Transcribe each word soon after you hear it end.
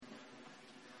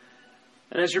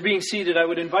And as you're being seated, I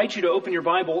would invite you to open your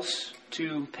Bibles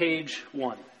to page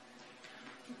 1.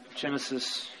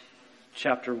 Genesis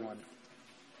chapter 1.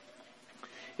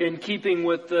 In keeping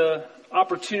with the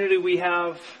opportunity we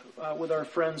have with our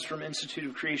friends from Institute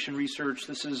of Creation Research,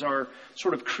 this is our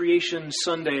sort of Creation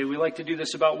Sunday. We like to do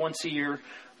this about once a year,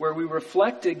 where we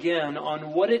reflect again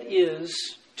on what it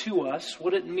is to us,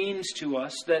 what it means to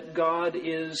us that God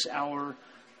is our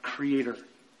Creator.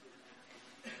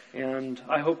 And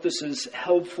I hope this is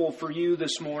helpful for you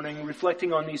this morning.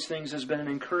 Reflecting on these things has been an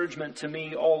encouragement to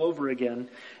me all over again.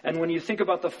 And when you think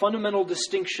about the fundamental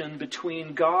distinction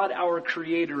between God, our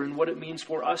Creator, and what it means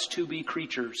for us to be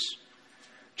creatures,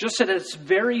 just at its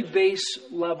very base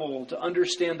level, to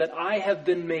understand that I have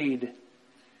been made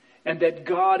and that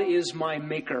God is my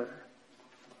maker,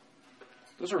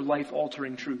 those are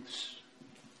life-altering truths.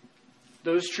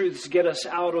 Those truths get us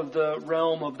out of the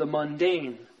realm of the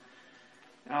mundane,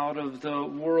 out of the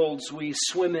worlds we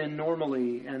swim in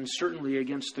normally, and certainly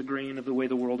against the grain of the way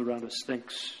the world around us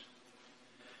thinks.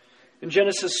 In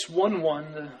Genesis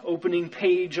 1:1, the opening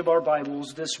page of our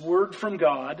Bibles, this word from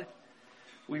God,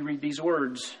 we read these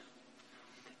words: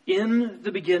 "In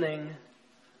the beginning,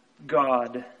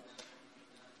 God."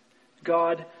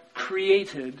 God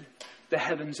created the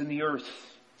heavens and the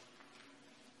earth.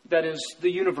 That is,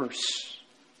 the universe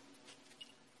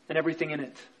and everything in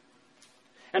it.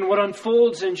 And what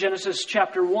unfolds in Genesis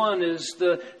chapter 1 is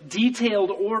the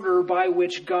detailed order by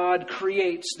which God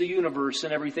creates the universe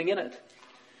and everything in it.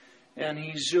 And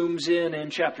he zooms in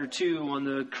chapter 2 on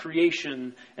the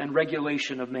creation and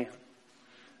regulation of man,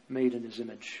 made in his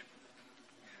image.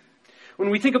 When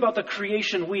we think about the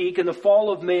creation week and the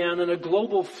fall of man and a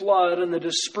global flood and the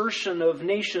dispersion of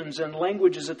nations and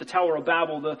languages at the Tower of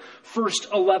Babel, the first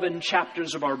 11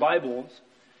 chapters of our Bible,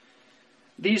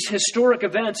 these historic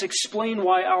events explain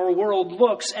why our world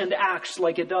looks and acts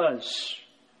like it does.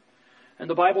 And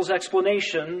the Bible's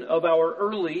explanation of our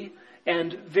early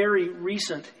and very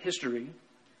recent history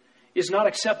is not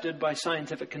accepted by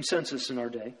scientific consensus in our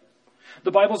day.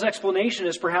 The Bible's explanation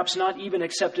is perhaps not even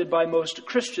accepted by most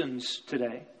Christians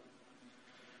today.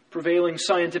 Prevailing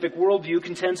scientific worldview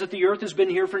contends that the earth has been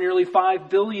here for nearly 5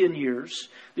 billion years,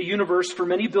 the universe for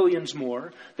many billions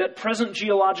more, that present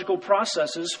geological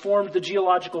processes formed the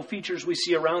geological features we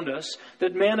see around us,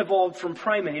 that man evolved from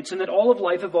primates, and that all of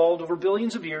life evolved over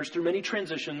billions of years through many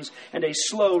transitions and a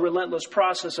slow, relentless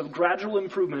process of gradual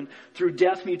improvement through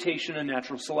death, mutation, and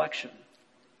natural selection.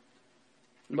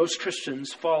 Most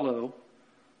Christians follow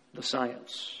the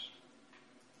science.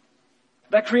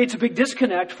 That creates a big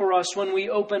disconnect for us when we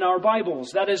open our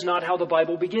Bibles. That is not how the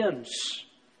Bible begins.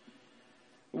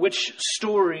 Which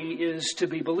story is to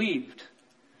be believed?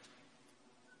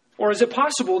 Or is it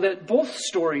possible that both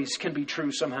stories can be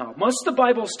true somehow? Must the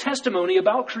Bible's testimony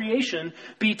about creation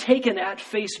be taken at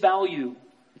face value?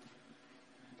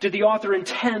 Did the author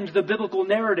intend the biblical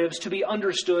narratives to be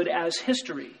understood as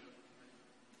history?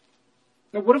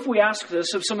 Now, what if we ask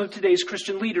this of some of today's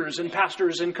Christian leaders and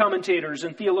pastors and commentators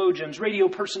and theologians, radio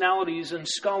personalities and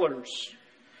scholars?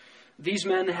 These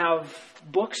men have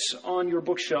books on your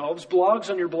bookshelves, blogs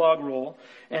on your blog roll,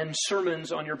 and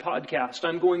sermons on your podcast.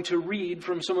 I'm going to read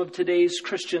from some of today's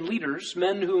Christian leaders,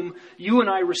 men whom you and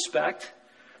I respect,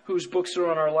 whose books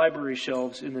are on our library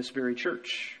shelves in this very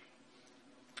church.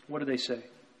 What do they say?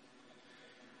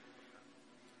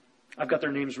 I've got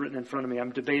their names written in front of me.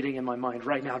 I'm debating in my mind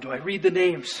right now. Do I read the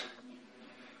names?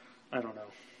 I don't know.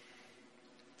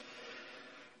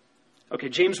 Okay,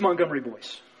 James Montgomery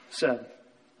Boyce said,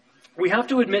 "We have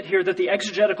to admit here that the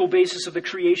exegetical basis of the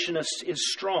creationists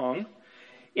is strong.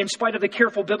 In spite of the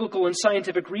careful biblical and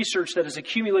scientific research that is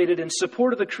accumulated in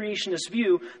support of the creationist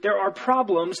view, there are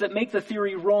problems that make the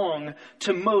theory wrong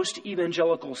to most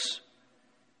evangelicals,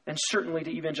 and certainly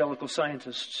to evangelical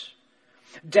scientists.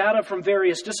 Data from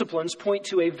various disciplines point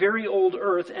to a very old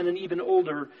earth and an even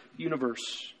older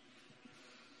universe."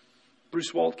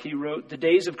 Bruce Waltke wrote, "The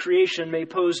days of creation may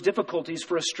pose difficulties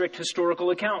for a strict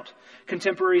historical account.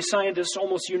 Contemporary scientists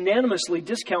almost unanimously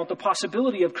discount the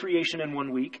possibility of creation in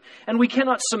 1 week, and we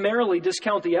cannot summarily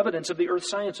discount the evidence of the earth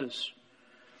sciences.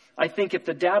 I think if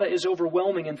the data is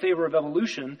overwhelming in favor of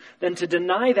evolution, then to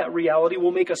deny that reality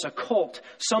will make us a cult,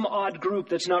 some odd group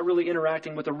that's not really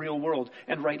interacting with the real world,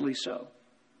 and rightly so."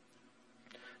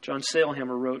 John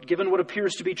Sailhammer wrote, "Given what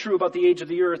appears to be true about the age of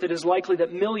the earth, it is likely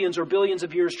that millions or billions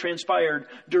of years transpired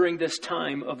during this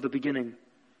time of the beginning."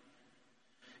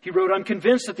 He wrote, "I'm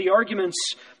convinced that the arguments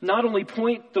not only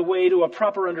point the way to a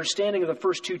proper understanding of the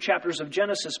first 2 chapters of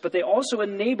Genesis, but they also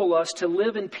enable us to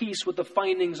live in peace with the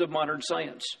findings of modern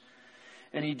science."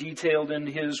 And he detailed in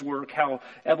his work how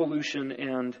evolution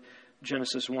and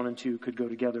Genesis 1 and 2 could go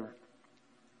together.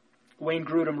 Wayne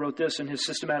Grudem wrote this in his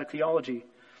Systematic Theology.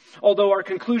 Although our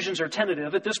conclusions are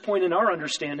tentative, at this point in our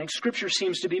understanding, Scripture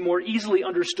seems to be more easily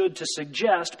understood to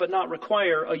suggest, but not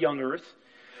require, a young earth,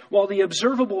 while the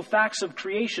observable facts of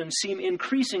creation seem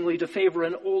increasingly to favor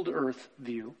an old earth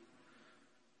view.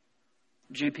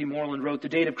 J.P. Moreland wrote, the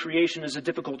date of creation is a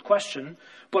difficult question,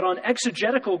 but on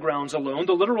exegetical grounds alone,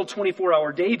 the literal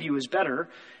 24-hour day view is better.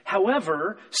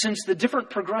 However, since the different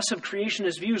progressive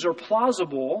creationist views are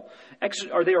plausible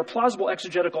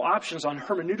exegetical options on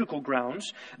hermeneutical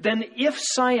grounds, then if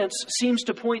science seems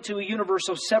to point to a universe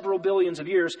of several billions of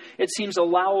years, it seems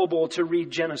allowable to read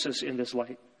Genesis in this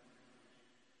light.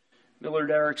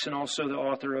 Millard Erickson, also the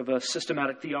author of A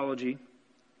Systematic Theology,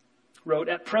 wrote,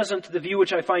 at present, the view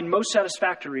which I find most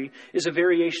satisfactory is a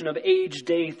variation of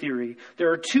age-day theory.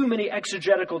 There are too many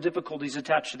exegetical difficulties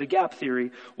attached to the gap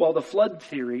theory, while the flood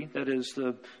theory, that is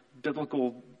the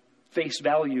biblical face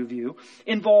value view,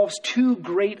 involves too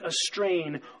great a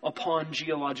strain upon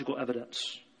geological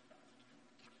evidence.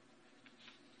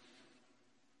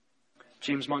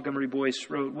 James Montgomery Boyce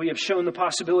wrote, we have shown the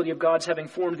possibility of God's having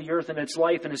formed the earth and its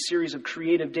life in a series of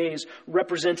creative days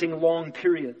representing long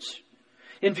periods.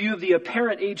 In view of the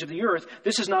apparent age of the earth,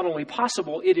 this is not only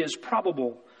possible, it is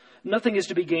probable. Nothing is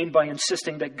to be gained by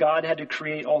insisting that God had to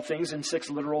create all things in 6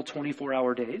 literal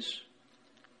 24-hour days.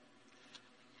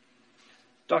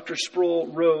 Dr. Sproul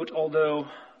wrote, although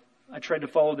I tried to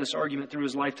follow this argument through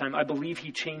his lifetime, I believe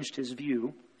he changed his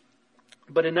view.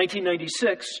 But in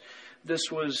 1996, this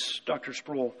was Dr.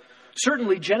 Sproul.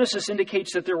 Certainly, Genesis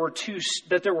indicates that there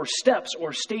were steps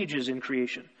or stages in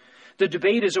creation. The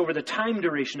debate is over the time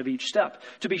duration of each step.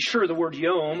 To be sure, the word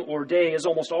yom, or day, is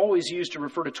almost always used to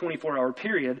refer to 24-hour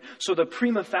period, so the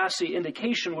prima facie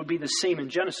indication would be the same in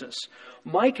Genesis.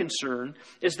 My concern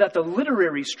is that the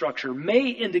literary structure may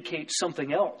indicate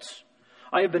something else.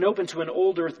 I have been open to an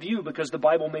old earth view because the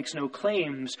Bible makes no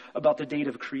claims about the date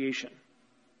of creation.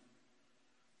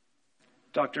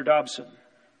 Dr. Dobson,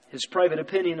 his private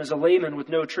opinion as a layman with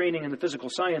no training in the physical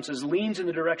sciences, leans in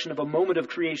the direction of a moment of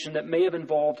creation that may have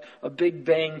involved a Big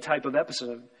Bang type of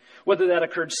episode. Whether that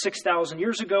occurred 6,000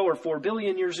 years ago or 4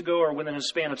 billion years ago or within a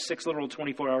span of 6 literal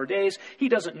 24-hour days, he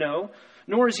doesn't know,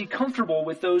 nor is he comfortable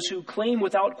with those who claim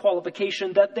without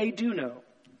qualification that they do know.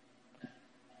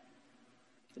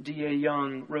 D.A.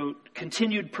 Young wrote,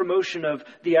 continued promotion of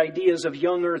the ideas of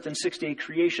young earth and 6-day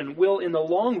creation will, in the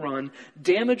long run,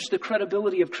 damage the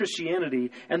credibility of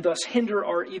Christianity and thus hinder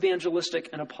our evangelistic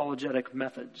and apologetic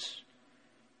methods.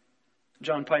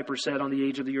 John Piper said on The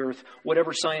Age of the Earth,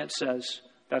 whatever science says,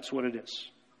 that's what it is.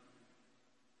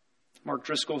 Mark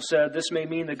Driscoll said, this may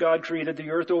mean that God created the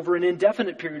earth over an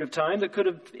indefinite period of time that could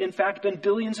have, in fact, been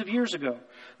billions of years ago.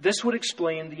 This would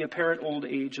explain the apparent old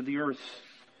age of the earth.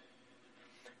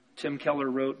 Tim Keller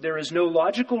wrote, there is no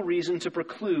logical reason to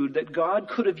preclude that God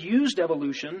could have used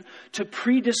evolution to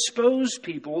predispose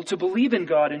people to believe in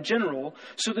God in general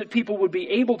so that people would be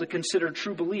able to consider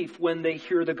true belief when they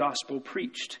hear the gospel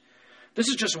preached. This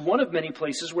is just one of many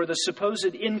places where the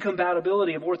supposed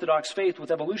incompatibility of Orthodox faith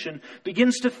with evolution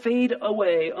begins to fade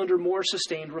away under more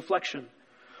sustained reflection.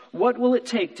 What will it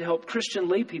take to help Christian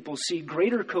laypeople see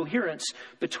greater coherence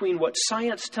between what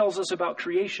science tells us about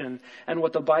creation and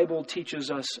what the Bible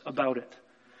teaches us about it?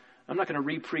 I'm not going to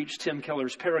re-preach Tim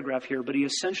Keller's paragraph here, but he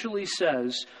essentially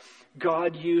says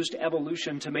God used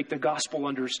evolution to make the gospel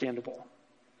understandable.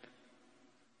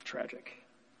 Tragic.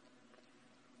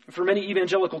 For many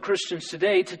evangelical Christians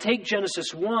today, to take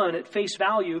Genesis 1 at face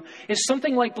value is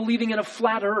something like believing in a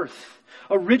flat earth,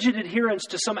 a rigid adherence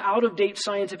to some out-of-date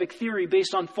scientific theory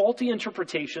based on faulty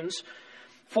interpretations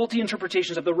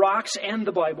of the rocks and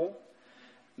the Bible.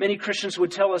 Many Christians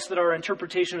would tell us that our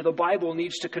interpretation of the Bible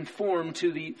needs to conform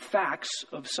to the facts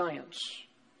of science.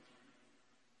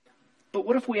 But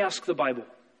what if we ask the Bible?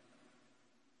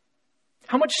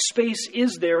 How much space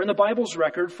is there in the Bible's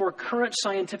record for current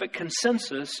scientific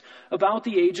consensus about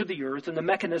the age of the earth and the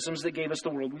mechanisms that gave us the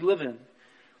world we live in?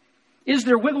 Is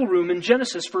there wiggle room in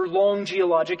Genesis for long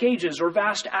geologic ages or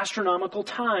vast astronomical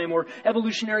time or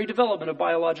evolutionary development of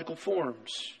biological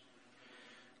forms?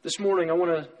 This morning I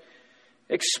want to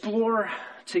explore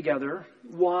together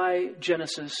why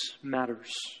Genesis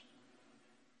matters.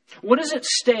 What is at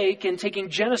stake in taking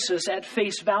Genesis at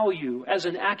face value as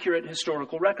an accurate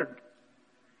historical record?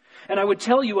 And I would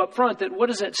tell you up front that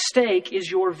what is at stake is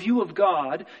your view of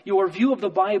God, your view of the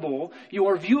Bible,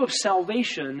 your view of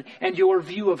salvation, and your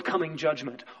view of coming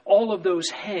judgment. All of those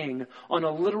hang on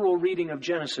a literal reading of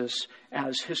Genesis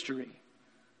as history.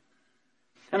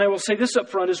 And I will say this up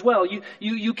front as well.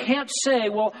 You can't say,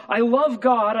 well, I love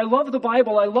God, I love the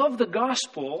Bible, I love the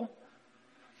gospel,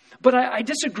 But I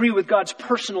disagree with God's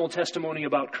personal testimony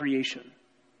about creation.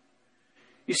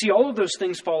 You see, all of those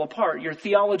things fall apart. Your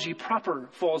theology proper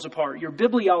falls apart. Your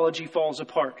bibliology falls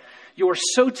apart. Your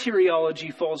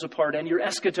soteriology falls apart. And your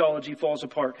eschatology falls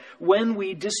apart when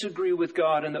we disagree with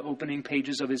God in the opening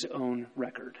pages of his own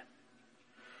record.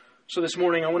 So this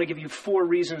morning, I want to give you 4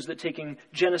 reasons that taking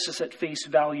Genesis at face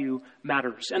value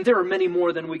matters. And there are many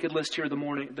more than we could list here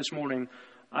this morning.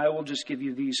 I will just give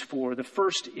you these 4. The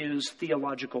first is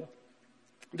theological.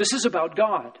 This is about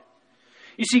God.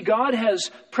 You see, God has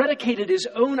predicated his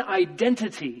own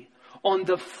identity on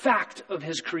the fact of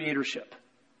his creatorship.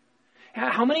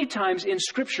 How many times in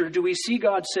Scripture do we see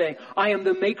God say, I am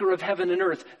the maker of heaven and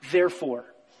earth, therefore?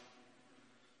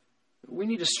 We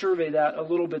need to survey that a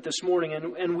little bit this morning,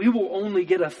 and we will only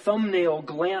get a thumbnail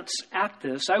glance at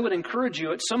this. I would encourage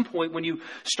you at some point when you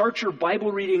start your Bible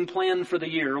reading plan for the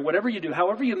year, whatever you do,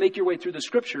 however you make your way through the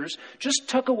Scriptures, just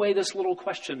tuck away this little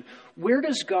question. Where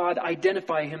does God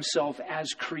identify himself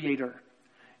as creator,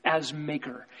 as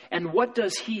maker? And what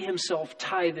does he himself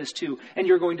tie this to? And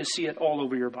you're going to see it all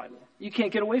over your Bible. You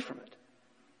can't get away from it.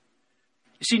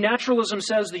 You see, naturalism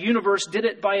says the universe did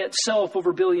it by itself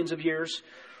over billions of years.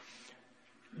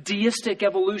 Deistic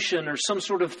evolution, or some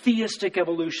sort of theistic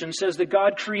evolution, says that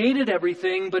God created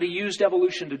everything, but he used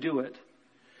evolution to do it.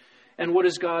 And what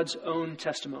is God's own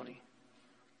testimony?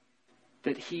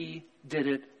 That he did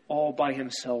it all by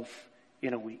himself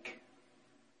in a week.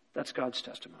 That's God's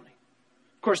testimony.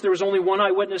 Of course, there was only one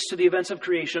eyewitness to the events of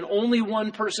creation, only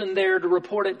one person there to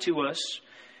report it to us,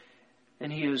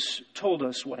 and he has told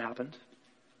us what happened.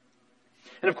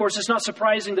 And of course, it's not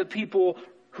surprising that people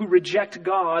who reject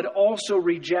God also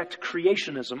reject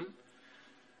creationism.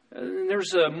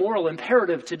 There's a moral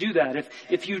imperative to do that.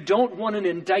 If you don't want an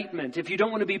indictment, if you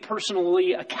don't want to be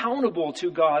personally accountable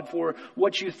to God for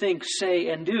what you think, say,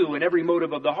 and do in every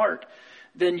motive of the heart,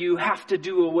 then you have to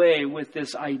do away with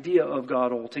this idea of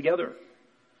God altogether.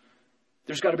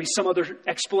 There's got to be some other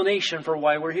explanation for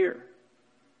why we're here.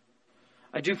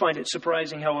 I do find it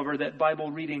surprising, however, that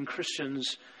Bible-reading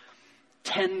Christians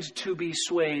tend to be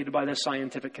swayed by the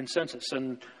scientific consensus.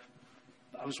 And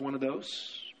I was one of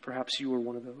those. Perhaps you were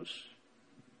one of those.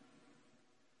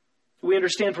 We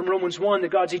understand from Romans 1 that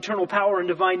God's eternal power and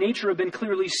divine nature have been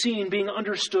clearly seen, being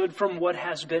understood from what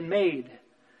has been made.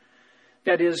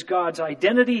 That is, God's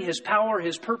identity, his power,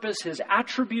 his purpose, his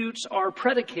attributes are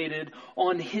predicated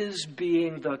on his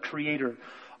being the creator.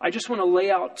 I just want to lay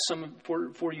out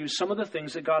for you some of the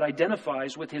things that God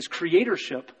identifies with his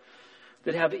creatorship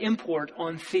that have import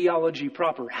on theology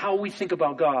proper, how we think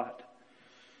about God.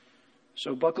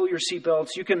 So buckle your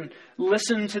seatbelts. You can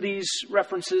listen to these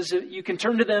references. You can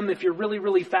turn to them if you're really,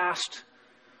 really fast.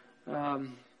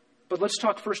 But let's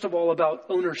talk first of all about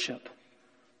ownership.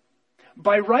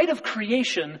 By right of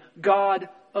creation, God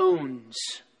owns.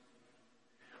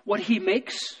 What he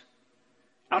makes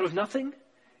out of nothing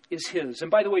is his. And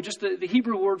by the way, just the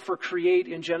Hebrew word for create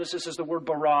in Genesis is the word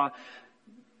bara.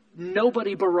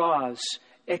 Nobody baras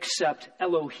except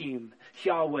Elohim,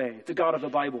 Yahweh, the God of the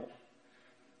Bible.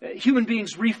 Human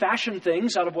beings refashion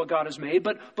things out of what God has made,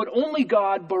 but only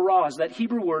God baras. That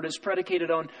Hebrew word is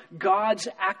predicated on God's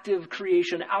active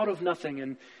creation out of nothing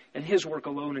and his work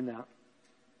alone in that.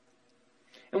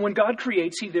 And when God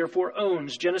creates, he therefore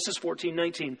owns. Genesis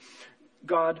 14:19.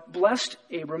 God blessed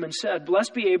Abram and said,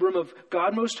 "Blessed be Abram of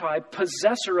God Most High,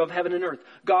 possessor of heaven and earth."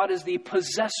 God is the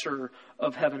possessor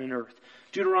of heaven and earth.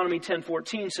 Deuteronomy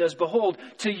 10:14 says, "Behold,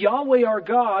 to Yahweh our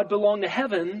God belong the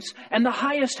heavens and the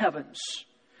highest heavens,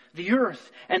 the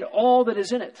earth and all that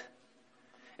is in it."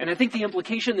 And I think the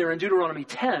implication there in Deuteronomy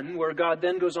 10, where God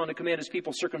then goes on to command his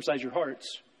people, circumcise your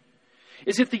hearts,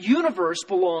 is if the universe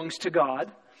belongs to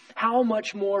God, how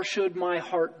much more should my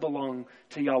heart belong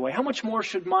to Yahweh? How much more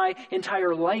should my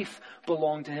entire life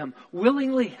belong to him?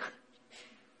 Willingly,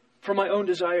 for my own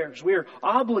desires. We are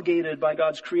obligated by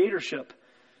God's creatorship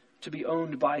to be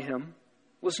owned by him.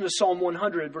 Listen to Psalm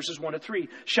 100, verses 1 to 3.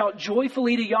 Shout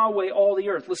joyfully to Yahweh, all the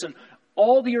earth. Listen,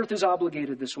 all the earth is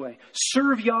obligated this way.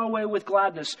 Serve Yahweh with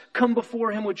gladness. Come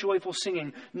before him with joyful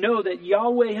singing. Know that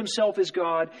Yahweh himself is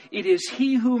God. It is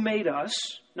he who made us,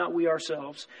 not we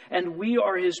ourselves, and we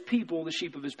are his people, the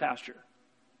sheep of his pasture.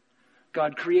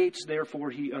 God creates,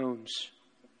 therefore he owns.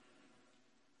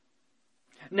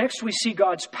 Next, we see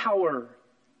God's power.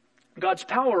 God's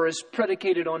power is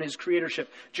predicated on his creatorship.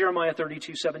 Jeremiah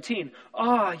 32:17.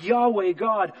 Ah, Yahweh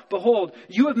God, behold,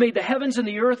 you have made the heavens and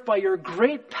the earth by your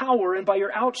great power and by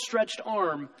your outstretched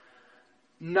arm.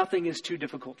 Nothing is too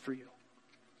difficult for you.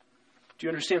 Do you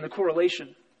understand the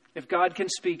correlation? If God can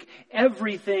speak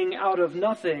everything out of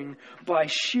nothing by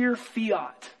sheer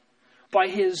fiat, by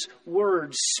his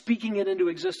word, speaking it into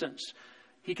existence,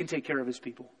 he can take care of his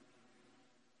people.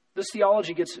 This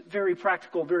theology gets very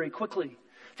practical very quickly.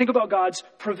 Think about God's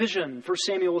provision. 1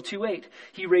 Samuel 2:8.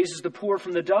 He raises the poor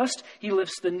from the dust. He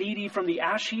lifts the needy from the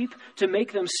ash heap to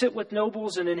make them sit with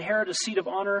nobles and inherit a seat of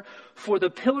honor. For the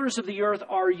pillars of the earth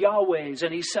are Yahweh's,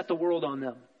 and he set the world on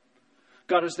them.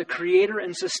 God is the creator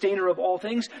and sustainer of all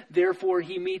things. Therefore,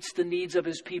 he meets the needs of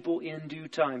his people in due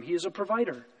time. He is a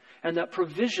provider. And that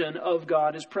provision of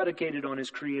God is predicated on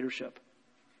his creatorship.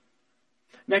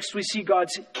 Next, we see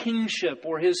God's kingship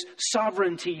or his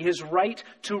sovereignty, his right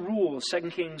to rule.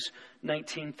 2 Kings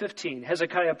 19:15.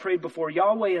 Hezekiah prayed before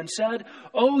Yahweh and said,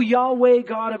 O Yahweh,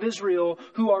 God of Israel,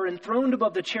 who are enthroned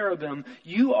above the cherubim,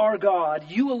 you are God,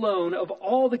 you alone of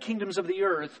all the kingdoms of the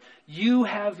earth. You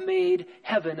have made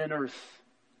heaven and earth.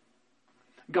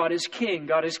 God is king.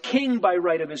 God is king by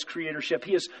right of his creatorship.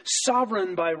 He is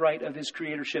sovereign by right of his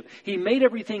creatorship. He made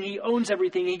everything. He owns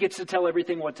everything. He gets to tell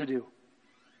everything what to do.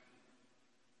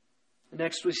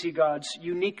 Next, we see God's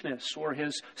uniqueness or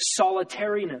his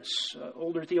solitariness.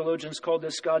 Older theologians called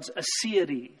this God's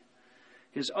aseity,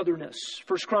 his otherness.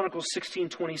 1 Chronicles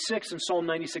 16:26 and Psalm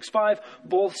 96:5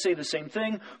 both say the same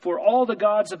thing. For all the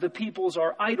gods of the peoples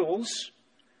are idols,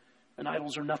 and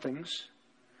idols are nothings.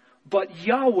 But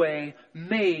Yahweh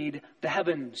made the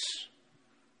heavens.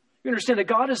 You understand that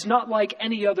God is not like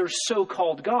any other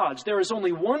so-called gods. There is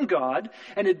only one God,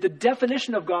 and the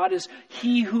definition of God is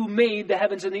he who made the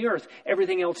heavens and the earth.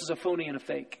 Everything else is a phony and a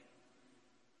fake.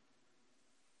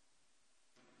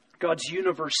 God's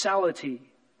universality.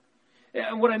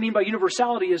 And what I mean by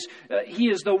universality is he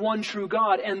is the one true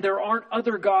God, and there aren't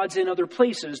other gods in other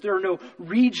places. There are no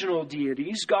regional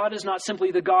deities. God is not simply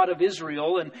the God of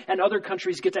Israel, and other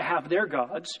countries get to have their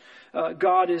gods.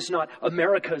 God is not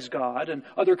America's God, and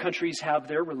other countries have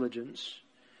their religions.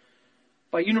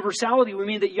 By universality, we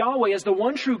mean that Yahweh is the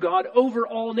one true God over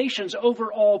all nations,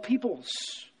 over all peoples.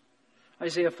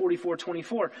 Isaiah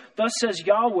 44:24. Thus says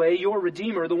Yahweh, your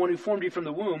Redeemer, the one who formed you from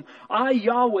the womb. I,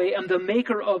 Yahweh, am the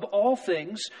maker of all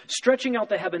things, stretching out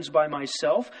the heavens by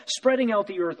myself, spreading out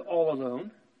the earth all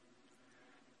alone.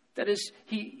 That is,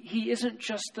 he isn't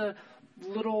just the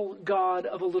little God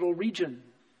of a little region.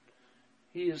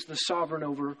 He is the sovereign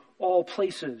over all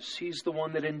places. He's the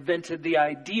one that invented the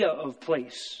idea of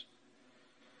place.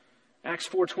 Acts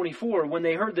 4:24, when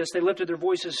they heard this, they lifted their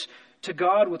voices to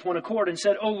God with one accord and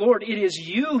said, O Lord, it is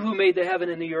you who made the heaven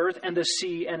and the earth and the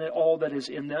sea and all that is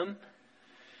in them.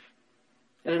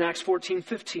 And in Acts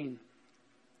 14:15,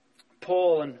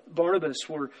 Paul and Barnabas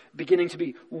were beginning to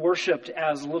be worshipped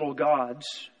as little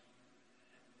gods.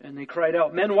 And they cried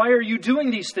out, Men, why are you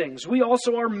doing these things? We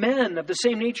also are men of the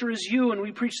same nature as you, and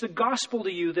we preach the gospel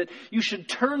to you that you should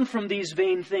turn from these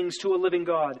vain things to a living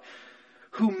God,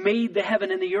 who made the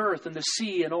heaven and the earth and the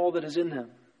sea and all that is in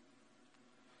them.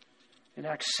 In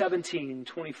Acts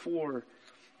 17:24,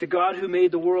 the God who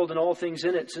made the world and all things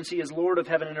in it, since he is Lord of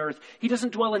heaven and earth, he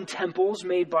doesn't dwell in temples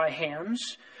made by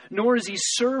hands, nor is he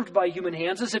served by human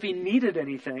hands as if he needed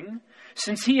anything,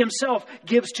 since he himself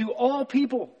gives to all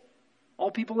people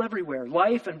everywhere,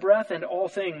 life and breath and all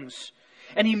things.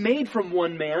 And he made from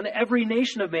one man every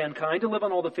nation of mankind to live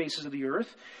on all the faces of the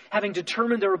earth, having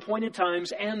determined their appointed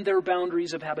times and their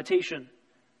boundaries of habitation.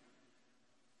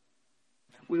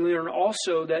 We learn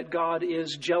also that God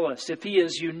is jealous. If he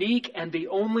is unique and the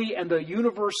only and the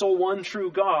universal one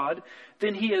true God,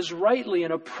 then he is rightly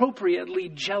and appropriately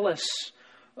jealous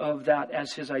of that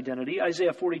as his identity.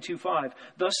 Isaiah 42:5.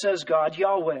 Thus says God,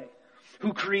 Yahweh,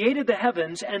 who created the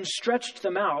heavens and stretched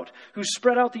them out, who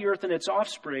spread out the earth and its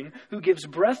offspring, who gives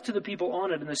breath to the people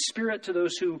on it and the spirit to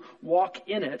those who walk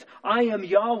in it. I am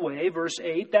Yahweh, verse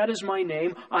 8, that is my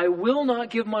name. I will not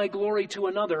give my glory to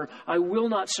another. I will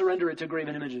not surrender it to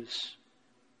graven images.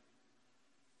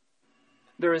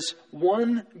 There is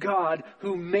one God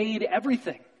who made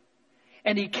everything,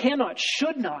 and he cannot,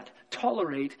 should not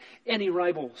tolerate any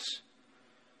rivals.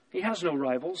 He has no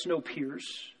rivals, no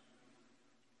peers.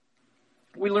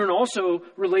 We learn also,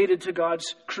 related to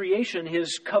God's creation,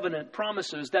 his covenant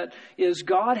promises. That is,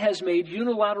 God has made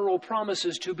unilateral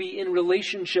promises to be in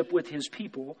relationship with his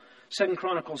people. 2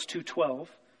 Chronicles 2:12.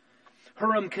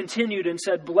 Huram continued and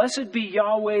said, Blessed be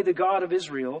Yahweh, the God of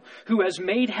Israel, who has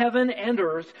made heaven and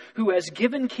earth, who has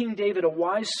given King David a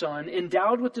wise son,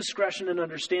 endowed with discretion and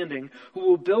understanding, who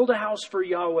will build a house for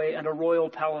Yahweh and a royal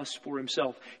palace for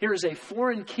himself. Here is a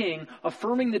foreign king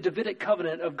affirming the Davidic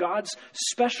covenant of God's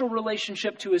special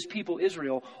relationship to his people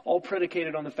Israel, all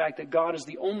predicated on the fact that God is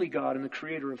the only God and the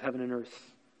creator of heaven and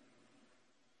earth.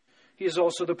 He is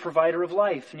also the provider of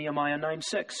life, Nehemiah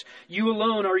 9:6. You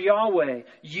alone are Yahweh.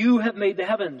 You have made the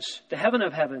heavens, the heaven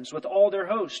of heavens, with all their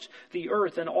host, the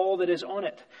earth and all that is on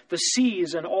it, the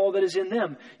seas and all that is in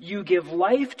them. You give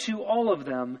life to all of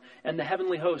them, and the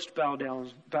heavenly host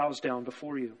bows down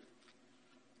before you.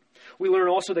 We learn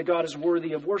also that God is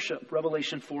worthy of worship,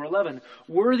 Revelation 4:11.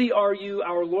 Worthy are you,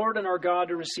 our Lord and our God,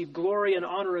 to receive glory and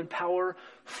honor and power,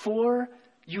 for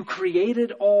you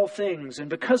created all things, and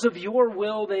because of your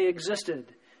will they existed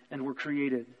and were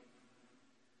created.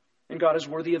 And God is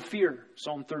worthy of fear,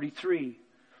 Psalm 33.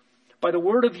 By the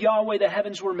word of Yahweh the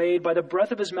heavens were made, by the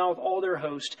breath of his mouth all their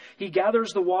host. He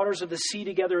gathers the waters of the sea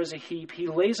together as a heap. He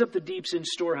lays up the deeps in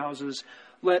storehouses.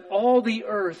 Let all the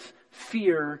earth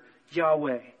fear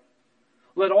Yahweh.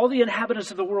 Let all the inhabitants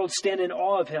of the world stand in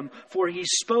awe of him, for he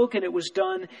spoke and it was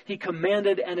done. He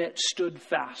commanded and it stood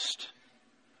fast.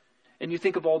 And you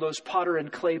think of all those potter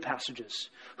and clay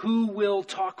passages. Who will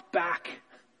talk back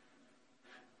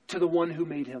to the one who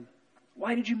made him?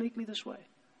 Why did you make me this way?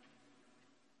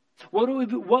 What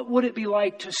would it be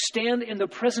like to stand in the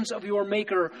presence of your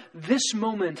Maker this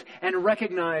moment and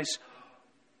recognize,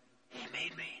 he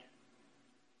made me?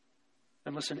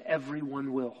 And listen,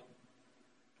 everyone will.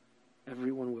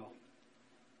 Everyone will.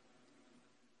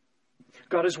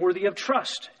 God is worthy of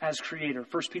trust as creator.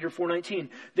 1 Peter 4:19.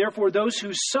 Therefore, those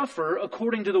who suffer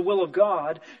according to the will of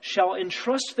God shall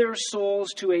entrust their souls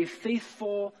to a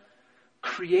faithful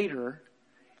creator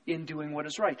in doing what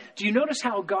is right. Do you notice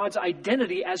how God's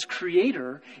identity as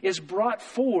creator is brought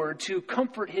forward to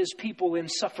comfort his people in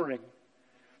suffering?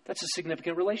 That's a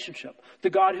significant relationship. The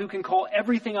God who can call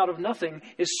everything out of nothing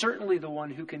is certainly the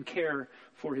one who can care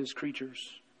for his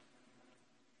creatures.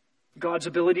 God's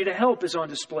ability to help is on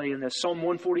display in this. Psalm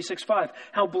 146:5.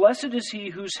 How blessed is he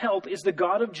whose help is the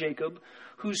God of Jacob,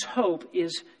 whose hope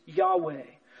is Yahweh,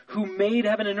 who made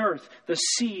heaven and earth, the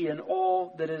sea and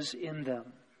all that is in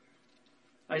them.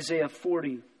 Isaiah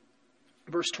 40,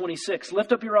 verse 26.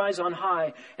 Lift up your eyes on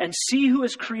high and see who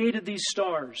has created these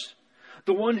stars,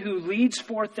 the one who leads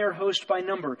forth their host by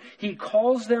number. He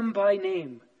calls them by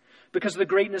name. Because of the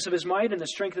greatness of his might and the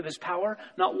strength of his power,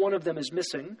 not one of them is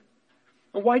missing.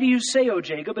 And why do you say, O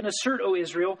Jacob, and assert, O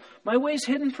Israel, my way is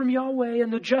hidden from Yahweh,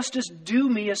 and the justice due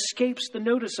me escapes the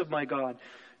notice of my God?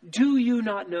 Do you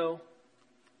not know?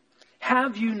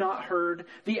 Have you not heard?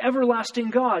 The everlasting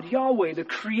God, Yahweh, the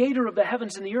creator of the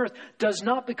heavens and the earth, does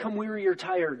not become weary or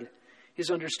tired. His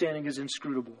understanding is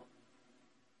inscrutable.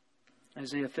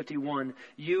 Isaiah 51,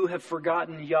 you have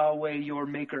forgotten Yahweh, your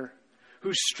maker,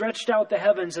 who stretched out the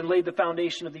heavens and laid the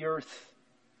foundation of the earth.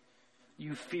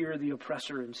 You fear the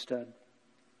oppressor instead.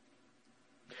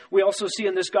 We also see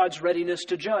in this God's readiness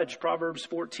to judge. Proverbs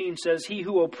 14 says, he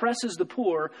who oppresses the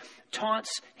poor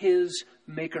taunts his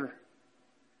maker.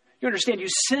 You understand, you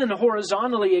sin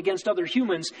horizontally against other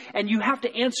humans, and you have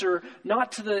to answer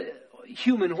not to the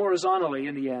human horizontally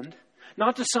in the end,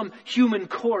 not to some human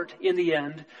court in the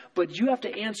end, but you have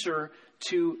to answer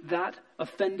to that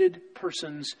offended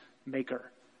person's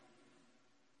maker.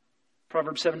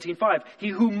 Proverbs 17:5. He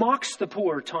who mocks the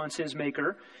poor taunts his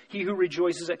maker. He who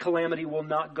rejoices at calamity will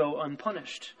not go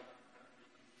unpunished.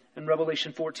 And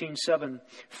Revelation 14:7.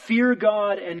 Fear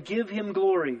God and give him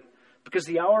glory, because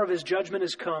the hour of his judgment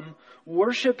has come.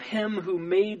 Worship him who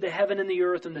made the heaven and the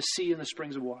earth and the sea and the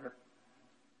springs of water.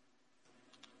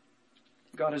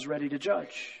 God is ready to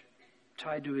judge,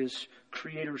 tied to his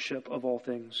creatorship of all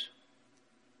things.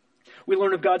 We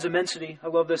learn of God's immensity. I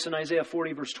love this in Isaiah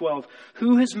 40, verse 12.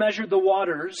 Who has measured the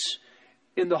waters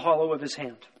in the hollow of his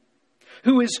hand?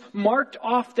 Who has marked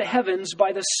off the heavens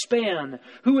by the span?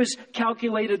 Who has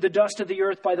calculated the dust of the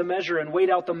earth by the measure and weighed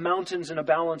out the mountains in a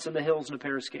balance and the hills in a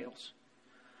pair of scales?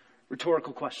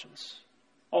 Rhetorical questions.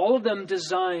 All of them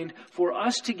designed for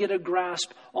us to get a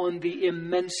grasp on the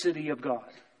immensity of God.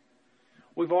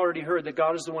 We've already heard that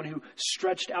God is the one who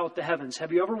stretched out the heavens.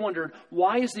 Have you ever wondered,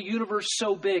 why is the universe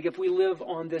so big if we live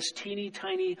on this teeny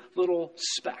tiny little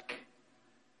speck?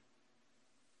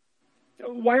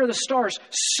 Why are the stars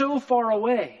so far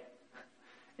away?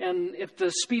 And if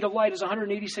the speed of light is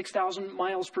 186,000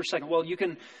 miles per second, well, you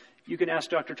can ask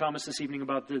Dr. Thomas this evening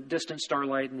about the distant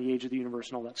starlight and the age of the universe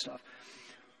and all that stuff.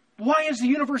 Why is the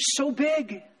universe so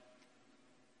big?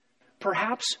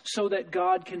 Perhaps so that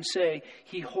God can say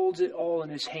he holds it all in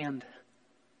his hand.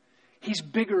 He's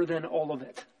bigger than all of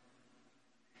it.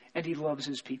 And he loves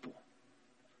his people.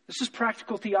 This is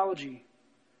practical theology.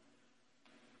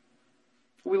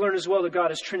 We learn as well that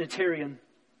God is Trinitarian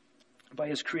by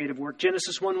his creative work.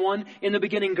 Genesis 1:1, in the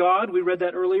beginning God, we read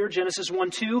that earlier. Genesis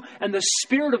 1:2, and the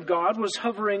Spirit of God was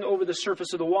hovering over the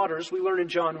surface of the waters. We learn in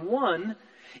John 1,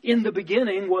 In the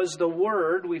beginning was the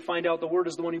Word. We find out the Word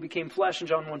is the one who became flesh in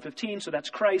John 1:15, so that's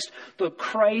Christ. The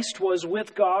Christ was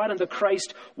with God, and the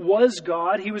Christ was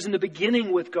God. He was in the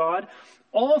beginning with God.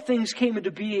 All things came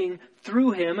into being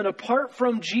through him, and apart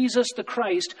from Jesus the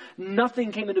Christ,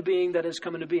 nothing came into being that has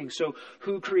come into being. So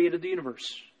who created the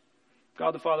universe?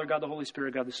 God the Father, God the Holy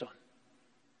Spirit, God the Son.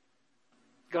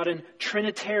 God in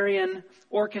Trinitarian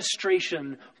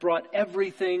orchestration brought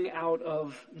everything out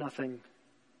of nothing.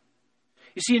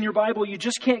 You see, in your Bible, you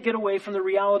just can't get away from the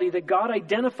reality that God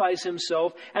identifies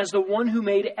himself as the one who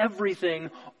made everything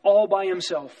all by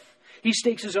himself. He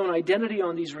stakes his own identity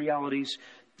on these realities.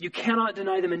 You cannot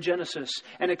deny them in Genesis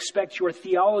and expect your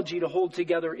theology to hold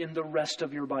together in the rest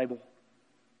of your Bible.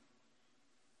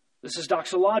 This is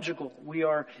doxological. We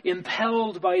are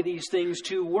impelled by these things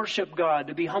to worship God,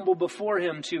 to be humble before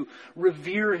him, to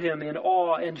revere him in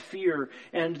awe and fear.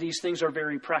 And these things are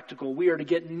very practical. We are to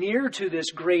get near to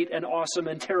this great and awesome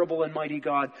and terrible and mighty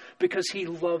God because he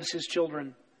loves his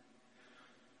children.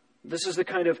 This is the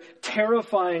kind of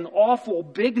terrifying, awful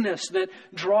bigness that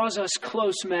draws us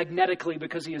close magnetically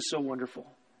because he is so wonderful.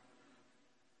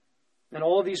 And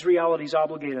all of these realities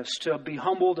obligate us to be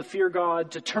humble, to fear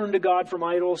God, to turn to God from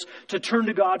idols, to turn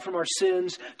to God from our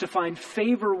sins, to find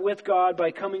favor with God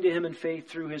by coming to him in faith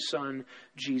through his Son,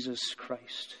 Jesus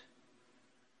Christ.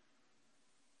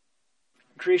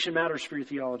 Creation matters for your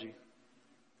theology.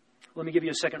 Let me give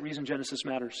you a second reason Genesis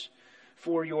matters.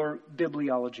 For your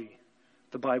bibliology,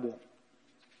 the Bible.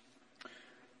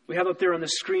 We have up there on the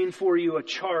screen for you a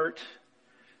chart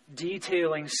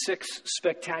detailing 6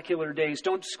 spectacular days.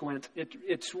 Don't squint.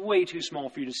 It's way too small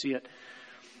for you to see it.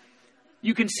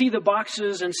 You can see the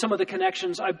boxes and some of the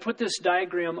connections. I put this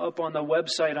diagram up on the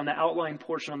website, on the outline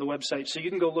portion on the website, so you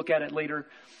can go look at it later.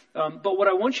 But what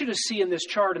I want you to see in this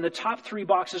chart, and the top 3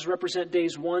 boxes represent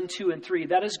days 1, 2, and 3.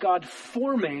 That is God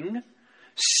forming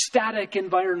static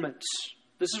environments.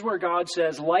 This is where God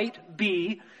says, light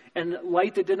be, and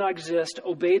light that did not exist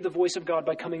obeyed the voice of God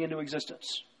by coming into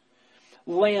existence.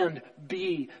 Land,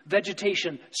 be,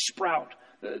 vegetation, sprout.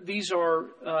 These are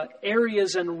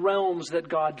areas and realms that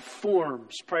God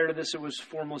forms. Prior to this, it was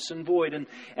formless and void.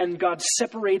 And God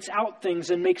separates out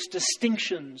things and makes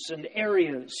distinctions and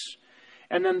areas.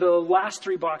 And then the last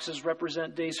 3 boxes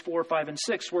represent days 4, 5, and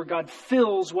 6, where God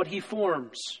fills what he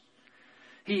forms.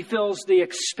 He fills the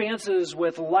expanses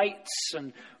with lights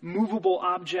and movable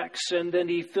objects, and then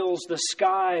he fills the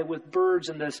sky with birds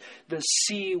and the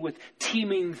sea with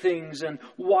teeming things and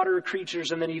water creatures,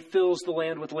 and then he fills the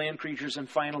land with land creatures, and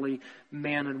finally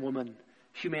man and woman,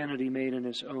 humanity made in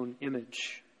his own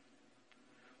image.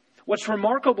 What's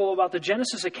remarkable about the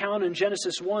Genesis account in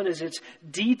Genesis 1 is its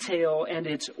detail and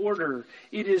its order.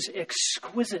 It is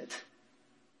exquisite.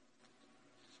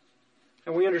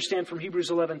 And we understand from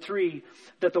Hebrews 11:3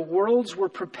 that the worlds were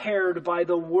prepared by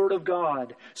the word of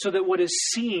God, so that what is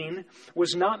seen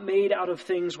was not made out of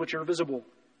things which are visible.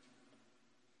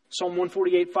 Psalm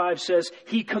 148:5 says,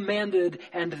 he commanded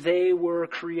and they were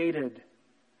created.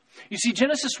 You see,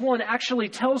 Genesis 1 actually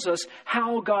tells us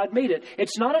how God made it.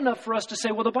 It's not enough for us to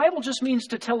say, well, the Bible just means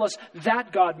to tell us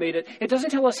that God made it. It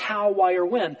doesn't tell us how, why, or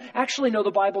when. Actually, no,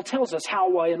 the Bible tells us how,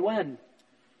 why, and when.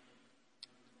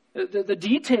 The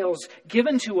details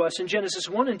given to us in Genesis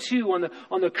 1 and 2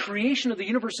 on the creation of the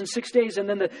universe in 6 days, and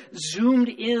then the zoomed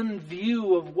in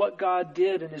view of what God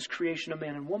did in his creation of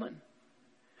man and woman.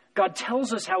 God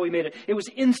tells us how he made it. It was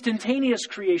instantaneous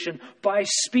creation by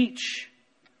speech.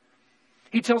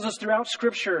 He tells us throughout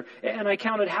Scripture, and I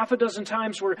counted 6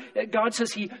 times where God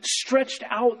says he stretched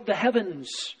out the heavens.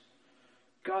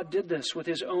 God did this with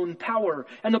his own power.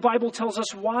 And the Bible tells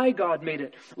us why God made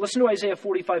it. Listen to Isaiah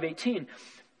 45:18.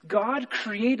 God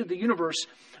created the universe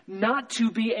not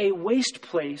to be a waste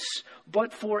place,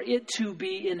 but for it to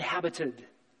be inhabited.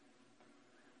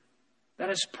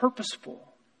 That is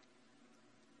purposeful.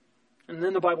 And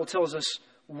then the Bible tells us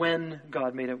when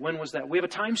God made it. When was that? We have a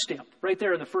timestamp right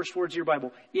there in the first words of your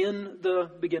Bible. In the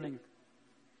beginning.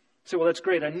 So, well, that's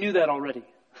great. I knew that already.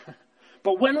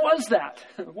 But when was that?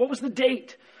 What was the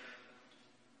date?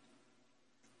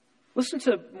 Listen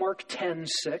to Mark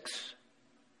 10:6.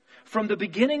 From the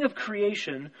beginning of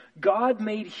creation, God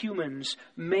made humans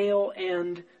male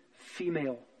and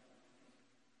female.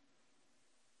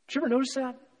 Did you ever notice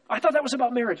that? I thought that was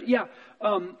about marriage. Yeah.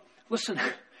 Listen,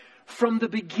 from the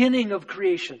beginning of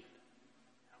creation,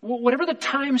 whatever the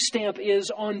timestamp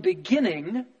is on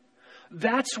beginning,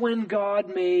 that's when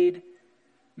God made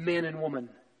man and woman.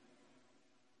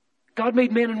 God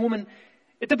made man and woman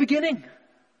at the beginning.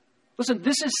 Listen,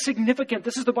 this is significant.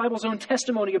 This is the Bible's own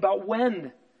testimony about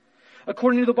when.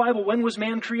 According to the Bible, when was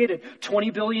man created?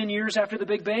 20 billion years after the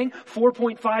Big Bang?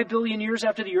 4.5 billion years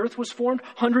after the earth was formed?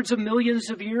 Hundreds of millions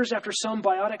of years after some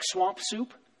biotic swamp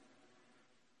soup?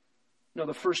 No,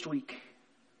 the first week.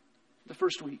 The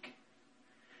first week.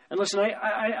 And listen,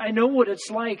 I know what it's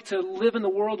like to live in the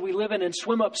world we live in and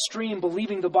swim upstream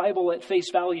believing the Bible at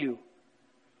face value.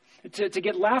 To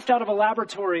get laughed out of a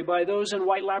laboratory by those in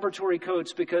white laboratory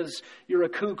coats because you're a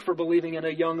kook for believing in a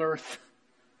young earth.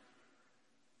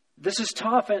 This is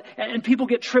tough, and people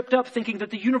get tripped up thinking that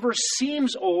the universe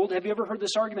seems old. Have you ever heard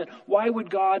this argument? Why would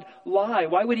God lie?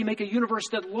 Why would he make a universe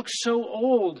that looks so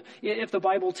old if the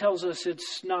Bible tells us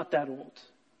it's not that old?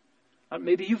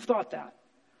 Maybe you've thought that.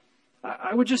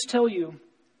 I would just tell you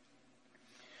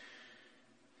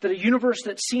that a universe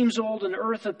that seems old, an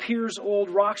earth appears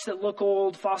old, rocks that look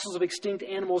old, fossils of extinct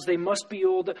animals, they must be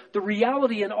old. The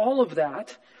reality in all of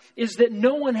that is that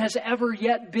no one has ever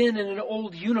yet been in an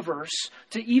old universe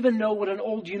to even know what an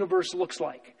old universe looks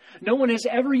like. No one has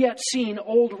ever yet seen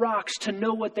old rocks to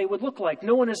know what they would look like.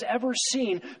 No one has ever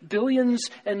seen billions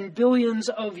and billions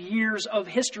of years of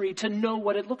history to know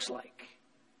what it looks like.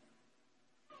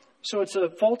 So it's a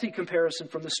faulty comparison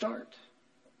from the start.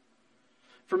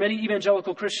 For many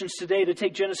evangelical Christians today, to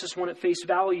take Genesis 1 at face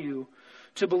value,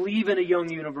 to believe in a young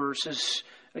universe is,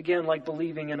 again, like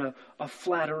believing in a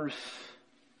flat earth,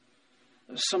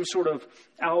 some sort of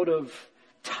out of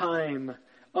time,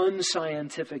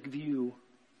 unscientific view.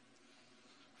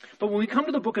 But when we come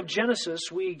to the book of Genesis,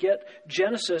 we get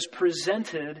Genesis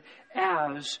presented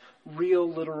as real,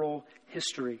 literal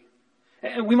history.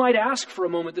 And we might ask for a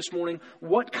moment this morning,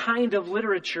 what kind of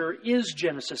literature is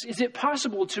Genesis? Is it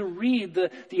possible to read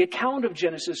the account of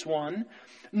Genesis 1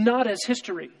 not as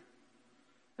history?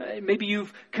 Maybe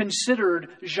you've considered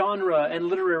genre and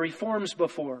literary forms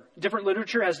before. Different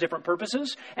literature has different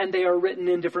purposes, and they are written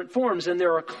in different forms. And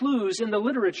there are clues in the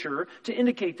literature to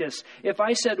indicate this. If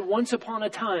I said once upon a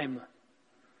time,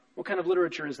 what kind of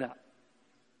literature is that?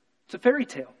 It's a fairy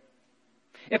tale.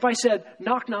 If I said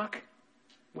knock knock,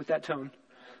 with that tone,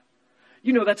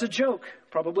 you know that's a joke,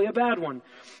 probably a bad one.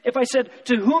 If I said,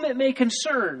 to whom it may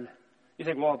concern, you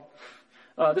think, well,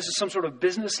 this is some sort of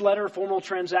business letter, formal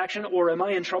transaction, or am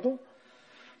I in trouble?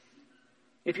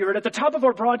 If you heard at the top of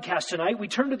our broadcast tonight, we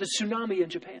turned to the tsunami in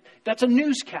Japan. That's a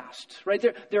newscast, right?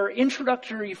 There are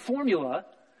introductory formula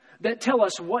that tell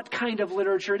us what kind of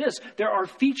literature it is. There are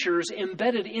features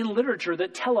embedded in literature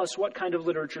that tell us what kind of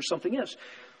literature something is.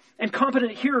 And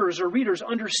competent hearers or readers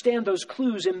understand those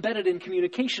clues embedded in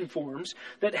communication forms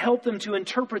that help them to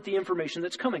interpret the information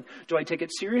that's coming. Do I take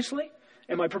it seriously?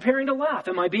 Am I preparing to laugh?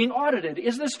 Am I being audited?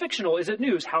 Is this fictional? Is it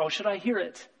news? How should I hear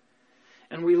it?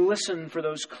 And we listen for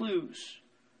those clues.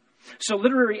 So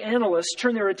literary analysts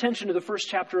turn their attention to the first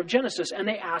chapter of Genesis and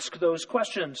they ask those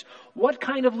questions. What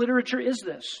kind of literature is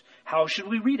this? How should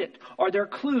we read it? Are there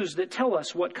clues that tell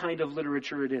us what kind of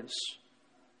literature it is?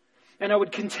 And I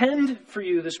would contend for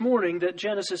you this morning that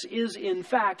Genesis is, in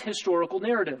fact, historical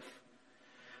narrative.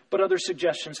 But other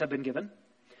suggestions have been given.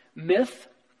 Myth,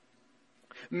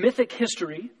 mythic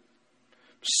history,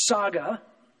 saga,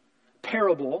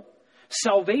 parable,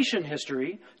 salvation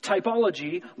history,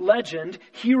 typology, legend,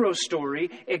 hero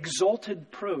story, exalted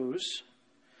prose,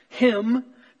 hymn,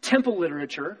 temple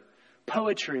literature,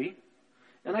 poetry,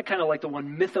 and I kind of like the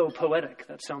one mythopoetic.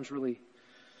 That sounds really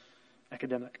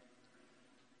academic.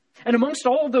 And amongst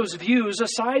all of those views,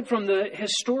 aside from the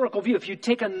historical view, if you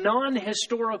take a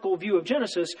non-historical view of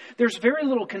Genesis, there's very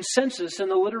little consensus in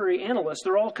the literary analysts.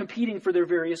 They're all competing for their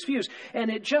various views. And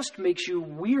it just makes you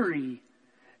weary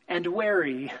and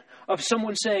wary of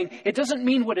someone saying, it doesn't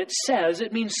mean what it says,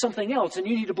 it means something else, and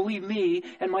you need to believe me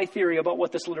and my theory about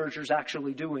what this literature is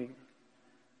actually doing.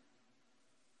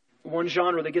 One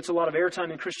genre that gets a lot of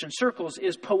airtime in Christian circles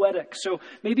is poetic. So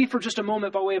maybe for just a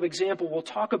moment, by way of example, we'll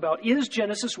talk about, is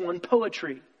Genesis 1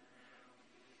 poetry?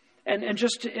 And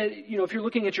just, if you're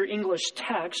looking at your English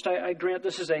text, I grant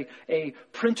this is a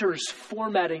printer's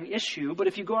formatting issue, but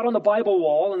if you go out on the Bible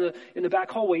wall in the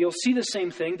back hallway, you'll see the same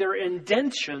thing. There are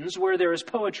indentions where there is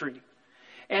poetry,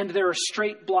 and there are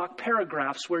straight block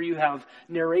paragraphs where you have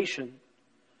narration.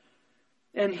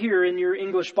 And here in your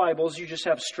English Bibles, you just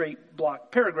have straight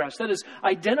block paragraphs. That is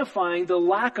identifying the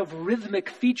lack of rhythmic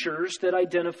features that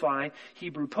identify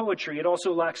Hebrew poetry. It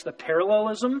also lacks the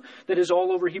parallelism that is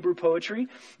all over Hebrew poetry.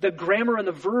 The grammar and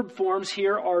the verb forms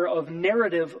here are of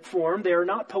narrative form. They are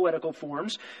not poetical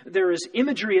forms. There is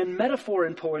imagery and metaphor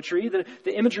in poetry.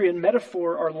 The imagery and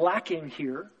metaphor are lacking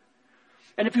here.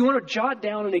 And if you want to jot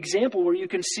down an example where you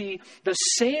can see the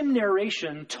same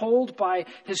narration told by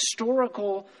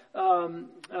historical,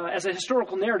 as a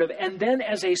historical narrative and then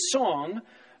as a song,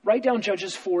 write down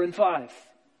Judges 4 and 5.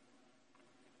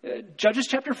 Judges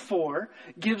chapter 4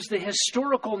 gives the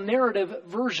historical narrative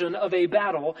version of a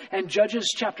battle, and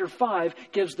Judges chapter 5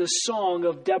 gives the song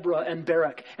of Deborah and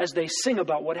Barak as they sing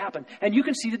about what happened. And you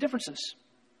can see the differences.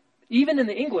 Even in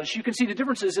the English, you can see the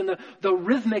differences in the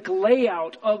rhythmic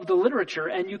layout of the literature,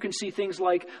 and you can see things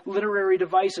like literary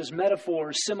devices,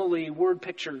 metaphors, simile, word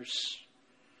pictures.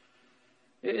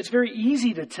 It's very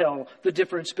easy to tell the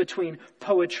difference between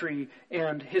poetry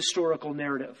and historical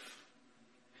narrative.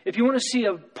 If you want to see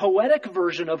a poetic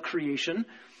version of creation,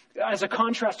 as a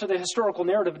contrast to the historical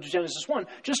narrative of Genesis 1,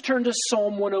 just turn to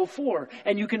Psalm 104,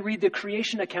 and you can read the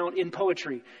creation account in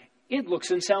poetry. It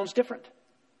looks and sounds different.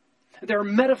 There are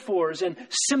metaphors and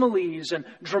similes and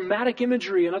dramatic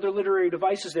imagery and other literary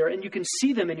devices there, and you can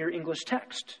see them in your English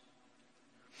text.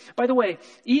 By the way,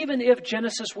 even if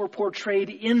Genesis were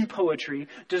portrayed in poetry,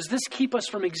 does this keep us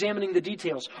from examining the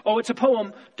details? Oh, it's a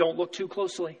poem. Don't look too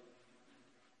closely.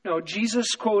 No,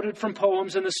 Jesus quoted from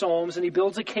poems in the Psalms, and he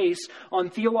builds a case on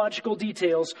theological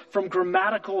details from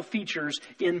grammatical features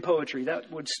in poetry.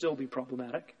 That would still be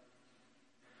problematic.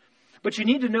 But you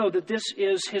need to know that this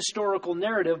is historical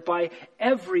narrative by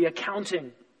every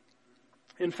accounting.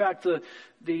 In fact,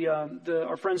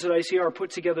 our friends at ICR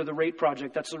put together the RATE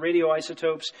project. That's the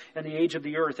radioisotopes and the age of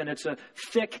the earth. And it's a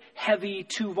thick, heavy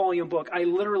 2-volume book. I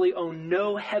literally own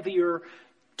no heavier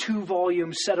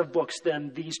 2-volume set of books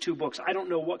than these 2 books. I don't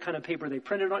know what kind of paper they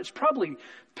printed on. It's probably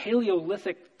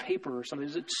Paleolithic paper or something.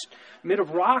 It's made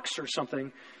of rocks or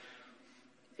something.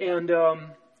 And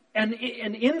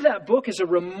in that book is a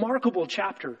remarkable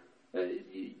chapter.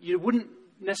 You wouldn't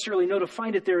necessarily know to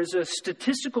find it. There is a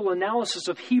statistical analysis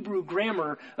of Hebrew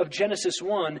grammar of Genesis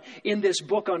 1 in this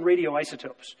book on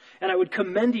radioisotopes. And I would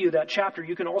commend to you that chapter.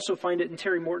 You can also find it in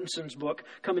Terry Mortenson's book,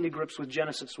 Coming to Grips with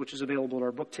Genesis, which is available at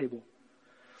our book table.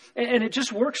 And it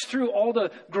just works through all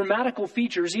the grammatical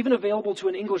features, even available to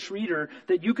an English reader,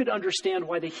 that you could understand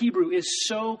why the Hebrew is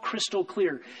so crystal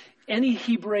clear. Any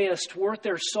Hebraist worth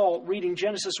their salt reading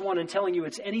Genesis 1 and telling you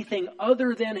it's anything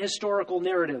other than historical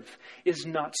narrative is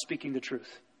not speaking the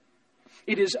truth.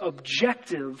 It is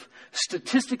objective,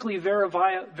 statistically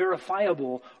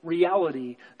verifiable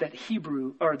reality that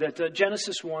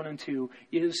Genesis 1 and 2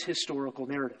 is historical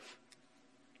narrative.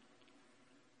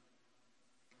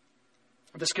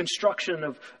 This construction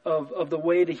of the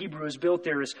way the Hebrew is built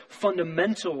there is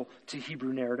fundamental to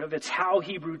Hebrew narrative. It's how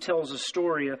Hebrew tells a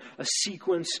story, a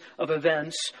sequence of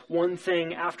events, one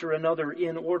thing after another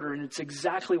in order. And it's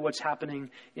exactly what's happening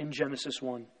in Genesis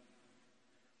 1.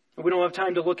 We don't have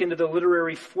time to look into the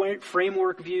literary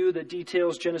framework view that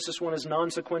details Genesis 1 as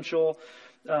non-sequential.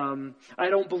 I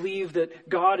don't believe that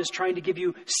God is trying to give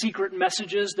you secret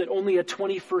messages that only a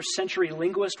 21st century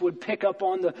linguist would pick up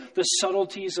on the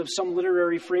subtleties of some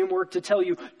literary framework to tell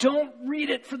you, don't read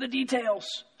it for the details.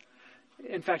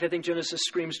 In fact, I think Genesis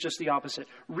screams just the opposite.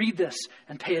 Read this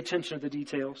and pay attention to the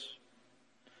details.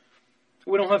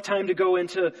 We don't have time to go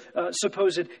into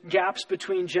supposed gaps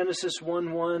between Genesis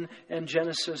 1:1 and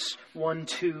Genesis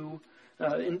 1:2,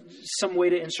 in some way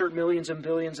to insert millions and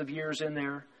billions of years in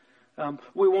there.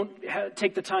 We won't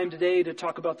take the time today to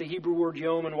talk about the Hebrew word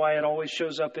yom and why it always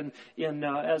shows up in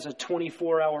as a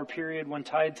 24-hour period when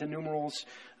tied to numerals.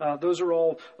 Those are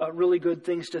all really good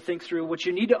things to think through. What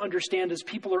you need to understand is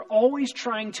people are always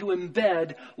trying to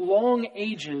embed long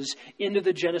ages into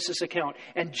the Genesis account,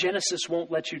 and Genesis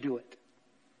won't let you do it.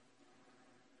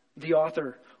 The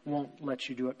author won't let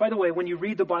you do it. By the way, when you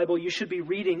read the Bible, you should be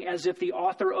reading as if the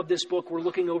author of this book were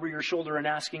looking over your shoulder and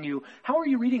asking you, how are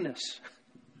you reading this?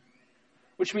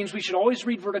 Which means we should always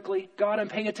read vertically. God, I'm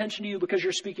paying attention to you because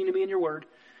you're speaking to me in your word.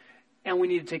 And we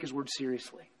need to take his word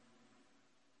seriously.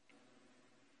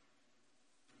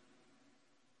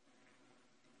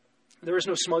 There is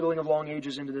no smuggling of long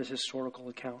ages into this historical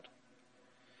account.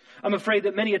 I'm afraid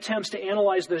that many attempts to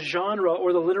analyze the genre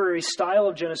or the literary style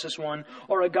of Genesis 1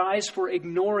 are a guise for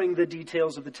ignoring the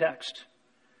details of the text.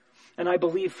 And I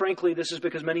believe, frankly, this is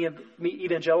because many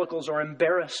evangelicals are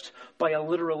embarrassed by a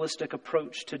literalistic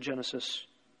approach to Genesis.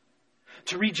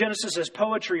 To read Genesis as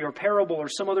poetry or parable or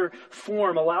some other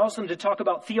form allows them to talk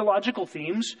about theological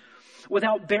themes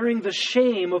without bearing the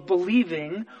shame of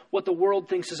believing what the world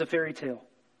thinks is a fairy tale.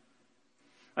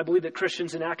 I believe that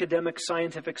Christians in academic,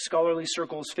 scientific, scholarly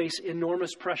circles face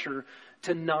enormous pressure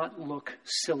to not look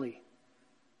silly.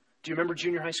 Do you remember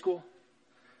junior high school?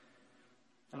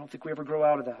 I don't think we ever grow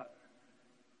out of that.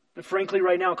 But frankly,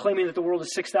 right now, claiming that the world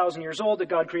is 6,000 years old, that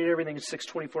God created everything in 6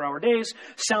 24-hour days,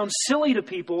 sounds silly to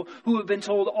people who have been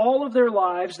told all of their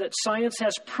lives that science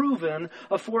has proven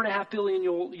a 4.5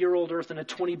 billion-year-old Earth and a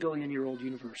 20 billion-year-old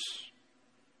universe.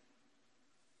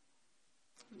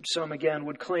 Some, again,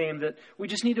 would claim that we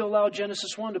just need to allow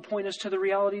Genesis 1 to point us to the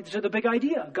reality, to the big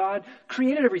idea. God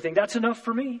created everything. That's enough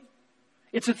for me.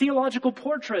 It's a theological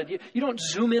portrait. You don't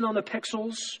zoom in on the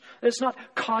pixels. It's not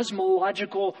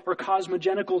cosmological or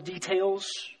cosmogenical details.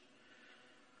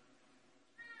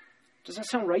 Does that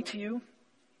sound right to you?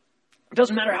 It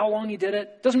doesn't matter how long he did it.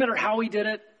 It doesn't matter how he did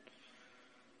it.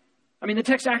 I mean, the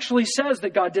text actually says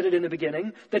that God did it in the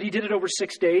beginning, that he did it over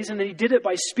 6 days, and that he did it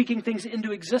by speaking things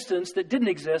into existence that didn't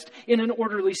exist in an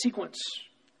orderly sequence.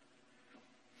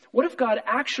 What if God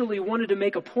actually wanted to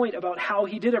make a point about how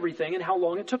he did everything and how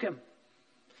long it took him?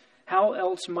 How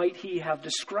else might he have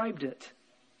described it?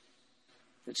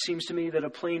 It seems to me that a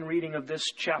plain reading of this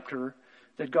chapter,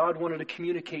 that God wanted to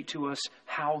communicate to us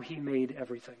how he made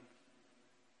everything.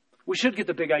 We should get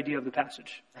the big idea of the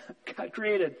passage. God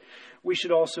created. We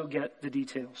should also get the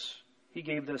details. He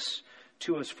gave this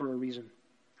to us for a reason.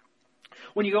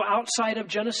 When you go outside of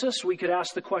Genesis, we could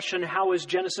ask the question, how is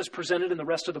Genesis presented in the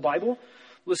rest of the Bible?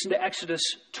 Listen to Exodus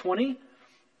 20.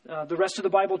 The rest of the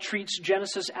Bible treats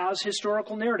Genesis as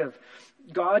historical narrative.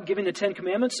 God, giving the Ten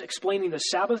Commandments, explaining the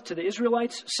Sabbath to the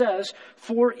Israelites, says,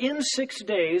 "For in 6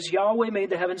 days Yahweh made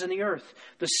the heavens and the earth,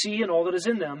 the sea and all that is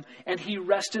in them, and he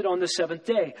rested on the seventh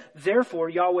day. Therefore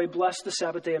Yahweh blessed the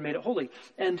Sabbath day and made it holy.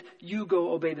 And you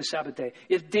go obey the Sabbath day."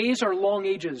 If days are long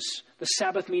ages, the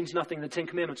Sabbath means nothing. The Ten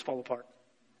Commandments fall apart.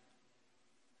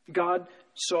 God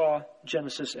saw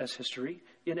Genesis as history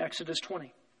in Exodus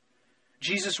 20.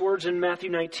 Jesus' words in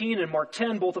Matthew 19 and Mark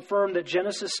 10 both affirm that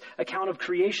Genesis' account of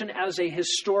creation as a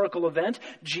historical event.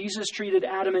 Jesus treated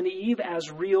Adam and Eve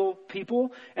as real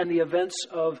people and the events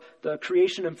of the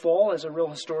creation and fall as a real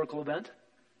historical event.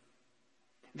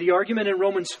 The argument in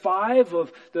Romans 5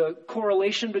 of the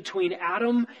correlation between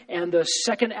Adam and the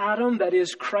second Adam, that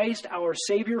is Christ, our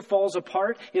Savior, falls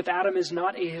apart if Adam is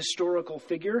not a historical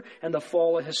figure and the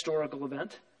fall a historical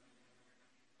event.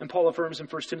 And Paul affirms in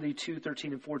 1 Timothy 2,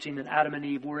 13 and 14 that Adam and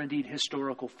Eve were indeed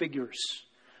historical figures,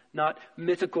 not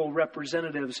mythical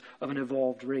representatives of an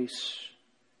evolved race.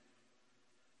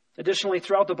 Additionally,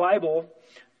 throughout the Bible,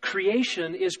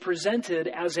 creation is presented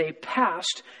as a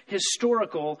past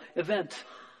historical event,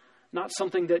 not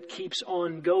something that keeps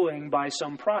on going by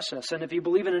some process. And if you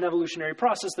believe in an evolutionary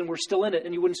process, then we're still in it,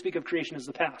 and you wouldn't speak of creation as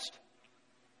the past.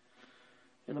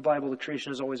 In the Bible, the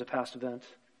creation is always a past event.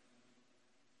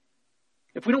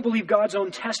 If we don't believe God's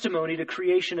own testimony to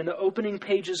creation in the opening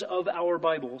pages of our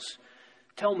Bibles,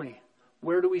 tell me,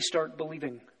 where do we start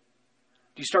believing?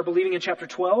 Do you start believing in chapter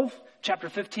 12, chapter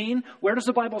 15? Where does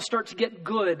the Bible start to get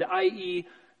good, i.e.,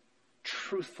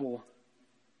 truthful?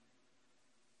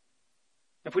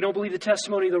 If we don't believe the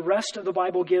testimony the rest of the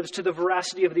Bible gives to the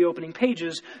veracity of the opening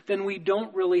pages, then we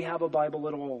don't really have a Bible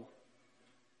at all.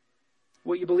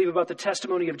 What you believe about the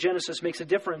testimony of Genesis makes a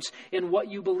difference in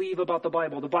what you believe about the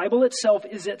Bible. The Bible itself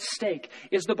is at stake.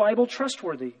 Is the Bible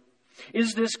trustworthy?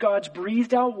 Is this God's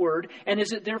breathed out word, and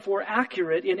is it therefore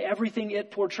accurate in everything it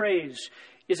portrays?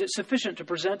 Is it sufficient to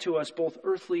present to us both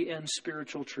earthly and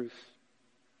spiritual truth?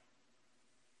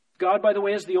 God, by the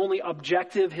way, is the only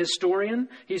objective historian.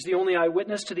 He's the only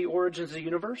eyewitness to the origins of the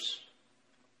universe.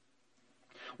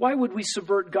 Why would we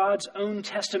subvert God's own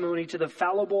testimony to the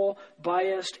fallible,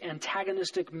 biased,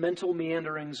 antagonistic mental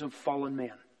meanderings of fallen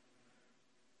man?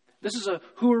 This is a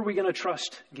who are we going to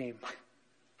trust game.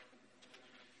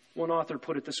 One author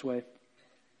put it this way: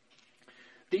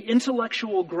 the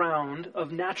intellectual ground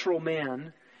of natural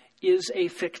man is a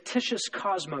fictitious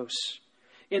cosmos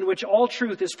in which all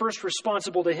truth is first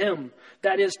responsible to him,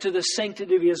 that is, to the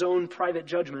sanctity of his own private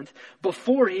judgment,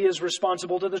 before he is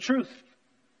responsible to the truth.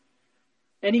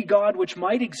 Any God which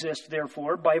might exist,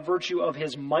 therefore, by virtue of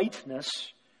his mightness,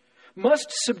 must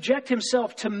subject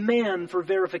himself to man for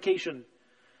verification.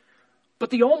 But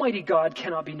the Almighty God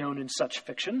cannot be known in such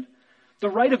fiction. The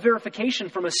right of verification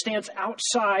from a stance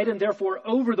outside and therefore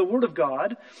over the Word of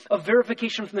God, of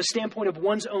verification from the standpoint of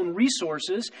one's own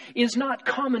resources, is not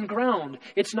common ground.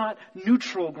 It's not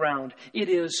neutral ground. It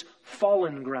is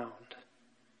fallen ground.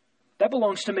 That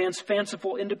belongs to man's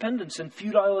fanciful independence and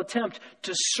futile attempt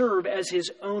to serve as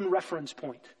his own reference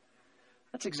point.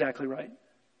 That's exactly right.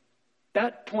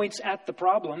 That points at the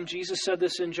problem. Jesus said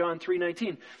this in John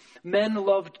 3:19. Men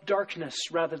loved darkness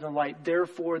rather than light,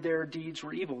 therefore their deeds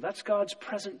were evil. That's God's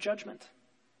present judgment.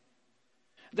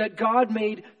 That God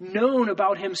made known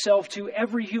about himself to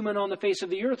every human on the face of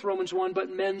the earth, Romans 1, but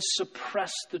men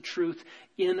suppress the truth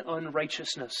in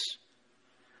unrighteousness.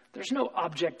 There's no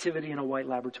objectivity in a white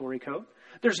laboratory coat.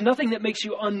 There's nothing that makes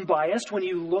you unbiased when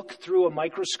you look through a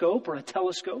microscope or a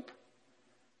telescope.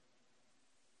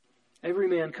 Every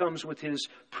man comes with his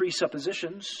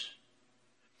presuppositions,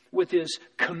 with his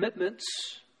commitments,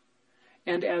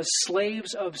 and as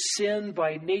slaves of sin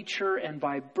by nature and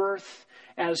by birth,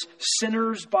 as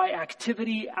sinners by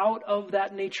activity out of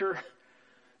that nature,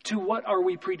 to what are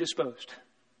we predisposed?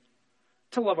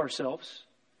 To love ourselves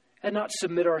and not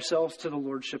submit ourselves to the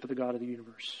lordship of the God of the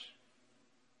universe.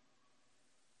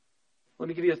 Let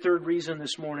me give you a third reason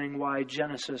this morning why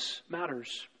Genesis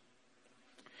matters.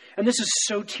 And this is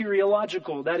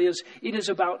soteriological. That is, it is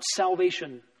about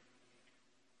salvation.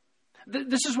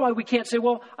 This is why we can't say,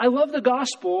 well, I love the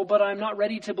gospel, but I'm not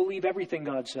ready to believe everything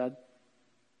God said.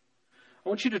 I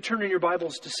want you to turn in your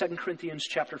Bibles to 2 Corinthians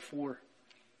chapter 4.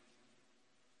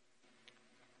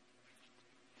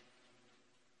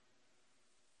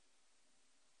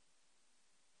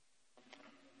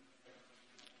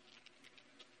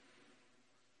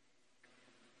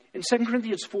 In 2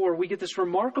 Corinthians 4, we get this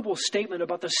remarkable statement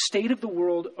about the state of the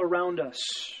world around us.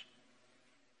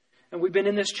 And we've been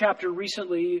in this chapter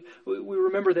recently. We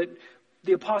remember that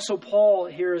the Apostle Paul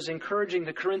here is encouraging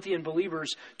the Corinthian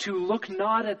believers to look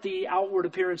not at the outward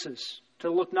appearances, to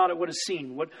look not at what is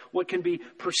seen, what can be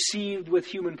perceived with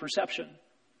human perception,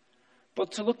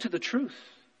 but to look to the truth.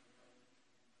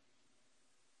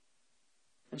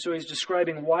 And so he's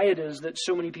describing why it is that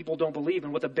so many people don't believe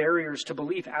and what the barriers to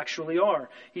belief actually are.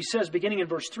 He says, beginning in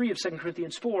verse 3 of 2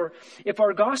 Corinthians 4, if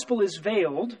our gospel is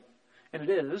veiled, and it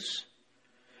is,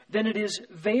 then it is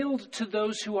veiled to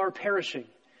those who are perishing.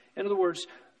 In other words,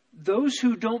 those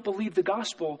who don't believe the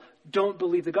gospel don't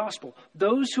believe the gospel.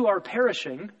 Those who are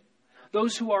perishing,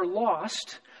 those who are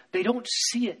lost, they don't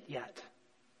see it yet.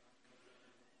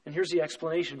 And here's the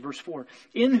explanation, verse 4.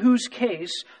 In whose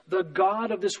case the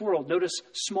God of this world, notice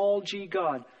small g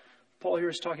God. Paul here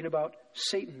is talking about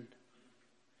Satan.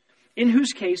 In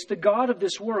whose case the God of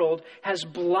this world has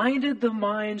blinded the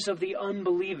minds of the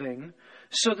unbelieving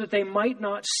so that they might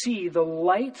not see the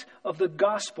light of the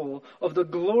gospel of the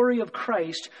glory of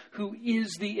Christ, who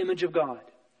is the image of God.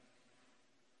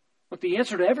 Look, the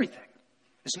answer to everything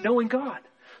is knowing God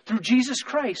through Jesus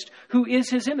Christ, who is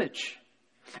his image.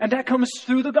 And that comes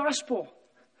through the gospel.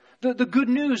 The good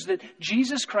news that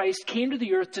Jesus Christ came to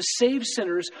the earth to save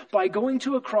sinners by going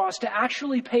to a cross to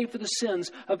actually pay for the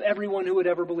sins of everyone who would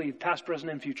ever believe, past,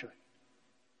 present, and future.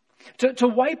 To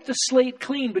wipe the slate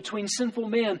clean between sinful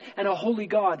man and a holy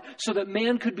God so that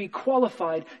man could be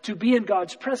qualified to be in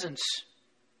God's presence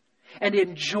and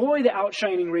enjoy the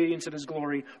outshining radiance of his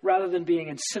glory rather than being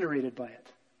incinerated by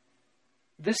it.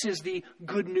 This is the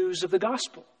good news of the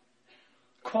gospel.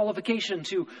 Qualification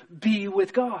to be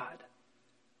with God.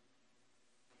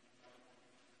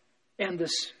 And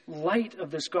this light of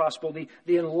this gospel, the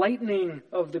enlightening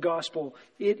of the gospel,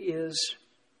 it is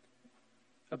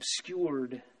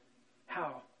obscured.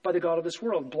 How? By the God of this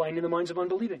world, blinding the minds of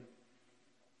unbelieving.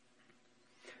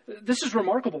 This is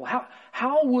remarkable.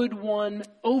 How would one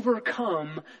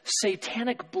overcome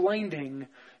satanic blinding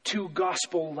to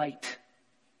gospel light?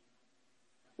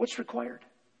 What's required?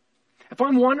 If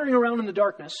I'm wandering around in the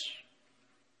darkness,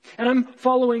 and I'm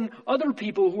following other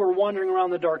people who are wandering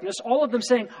around the darkness, all of them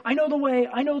saying, I know the way,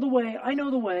 I know the way, I know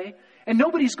the way, and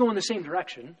nobody's going the same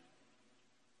direction.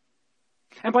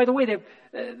 And by the way,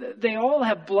 they all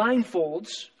have blindfolds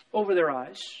over their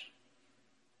eyes,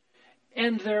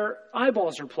 and their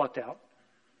eyeballs are plucked out,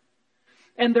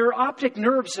 and their optic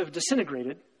nerves have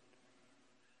disintegrated,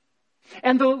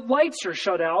 and the lights are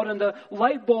shut out, and the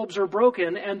light bulbs are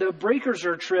broken, and the breakers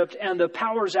are tripped, and the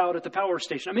power's out at the power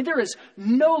station. I mean, there is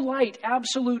no light,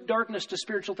 absolute darkness to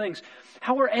spiritual things.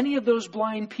 How are any of those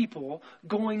blind people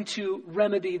going to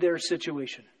remedy their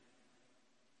situation?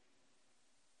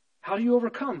 How do you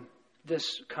overcome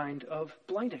this kind of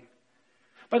blinding?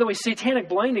 By the way, satanic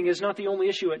blinding is not the only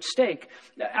issue at stake.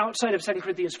 Outside of 2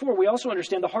 Corinthians 4, we also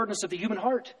understand the hardness of the human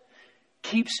heart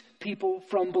keeps people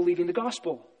from believing the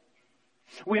gospel.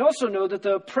 We also know that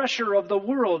the pressure of the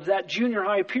world, that junior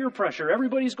high peer pressure,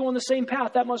 everybody's going the same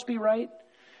path, that must be right.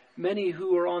 Many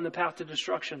who are on the path to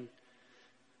destruction.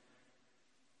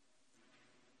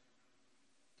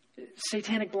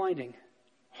 Satanic blinding,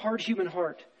 hard human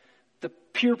heart, the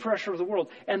peer pressure of the world.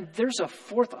 And there's a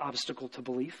fourth obstacle to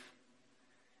belief.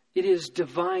 It is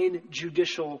divine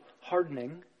judicial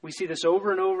hardening. We see this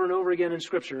over and over and over again in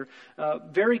Scripture,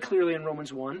 very clearly in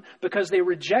Romans 1. Because they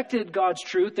rejected God's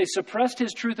truth, they suppressed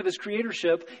his truth of his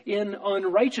creatorship in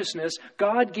unrighteousness,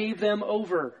 God gave them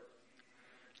over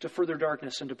to further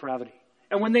darkness and depravity.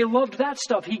 And when they loved that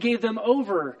stuff, he gave them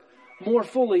over more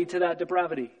fully to that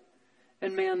depravity.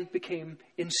 And man became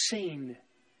insane,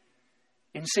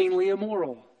 insanely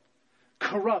immoral,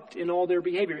 corrupt in all their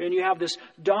behavior. And you have this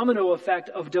domino effect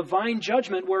of divine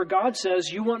judgment where God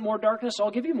says, you want more darkness? I'll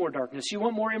give you more darkness. You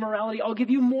want more immorality? I'll give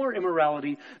you more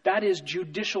immorality. That is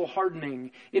judicial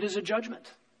hardening. It is a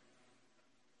judgment.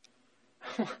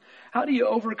 How do you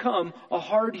overcome a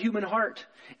hard human heart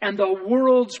and the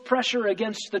world's pressure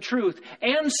against the truth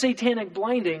and satanic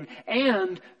blinding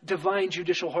and divine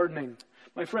judicial hardening?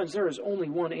 My friends, there is only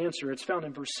one answer. It's found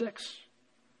in verse 6,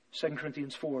 2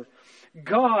 Corinthians 4.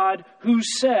 God who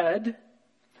said,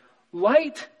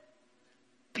 light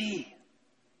be.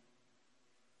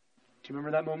 Do you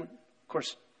remember that moment? Of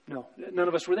course, no. None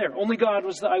of us were there. Only God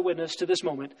was the eyewitness to this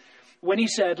moment when he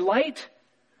said, light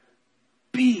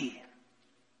be.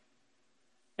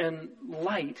 And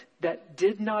light that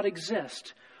did not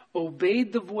exist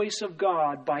obeyed the voice of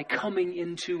God by coming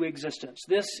into existence.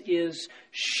 This is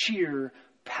sheer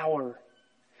power.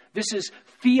 This is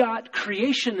fiat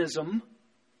creationism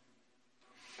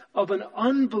of an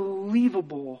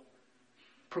unbelievable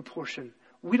proportion.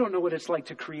 We don't know what it's like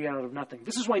to create out of nothing.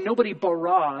 This is why nobody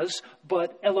baras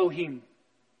but Elohim.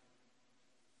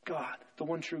 God, the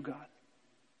one true God,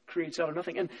 creates out of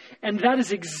nothing. And that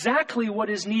is exactly what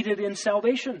is needed in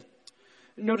salvation.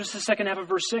 Notice the second half of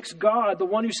verse 6. God, the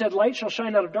one who said, light shall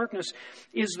shine out of darkness,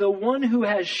 is the one who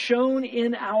has shown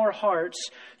in our hearts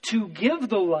to give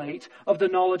the light of the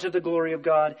knowledge of the glory of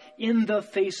God in the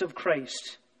face of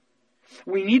Christ.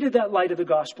 We needed that light of the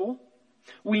gospel.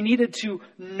 We needed to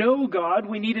know God.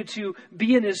 We needed to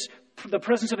be in the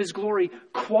presence of his glory,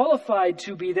 qualified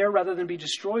to be there rather than be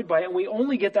destroyed by it. And we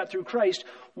only get that through Christ.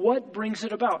 What brings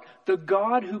it about? The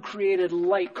God who created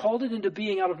light, called it into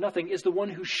being out of nothing, is the one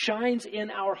who shines in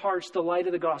our hearts the light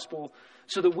of the gospel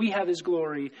so that we have his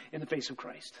glory in the face of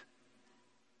Christ.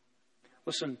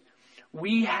 Listen,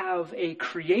 we have a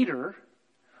creator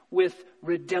with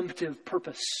redemptive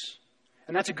purpose.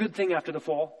 And that's a good thing after the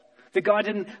fall. That God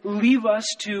didn't leave us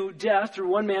to death through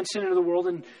one man's sin into the world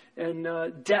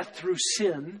and death through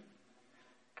sin.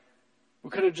 We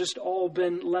could have just all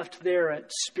been left there at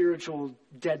spiritual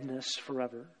deadness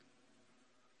forever.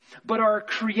 But our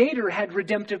Creator had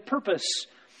redemptive purpose.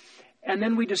 And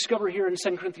then we discover here in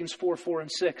 2 Corinthians 4, 4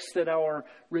 and 6 that our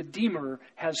Redeemer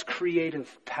has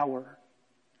creative power.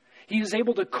 He is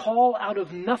able to call out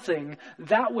of nothing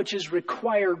that which is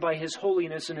required by his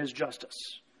holiness and his justice.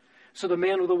 So the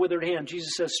man with a withered hand,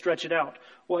 Jesus says, stretch it out.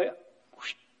 Why?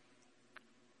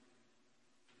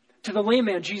 To the lame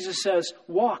man, Jesus says,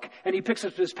 walk. And he picks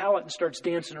up his pallet and starts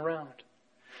dancing around.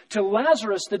 To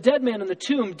Lazarus, the dead man in the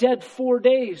tomb, dead 4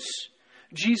 days,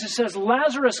 Jesus says,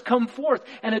 Lazarus, come forth.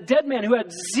 And a dead man who had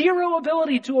zero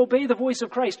ability to obey the voice of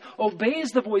Christ obeys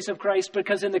the voice of Christ,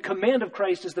 because in the command of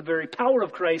Christ is the very power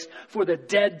of Christ for the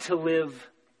dead to live.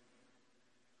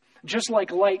 Just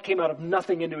like light came out of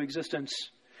nothing into existence,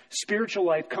 spiritual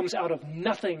life comes out of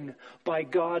nothing by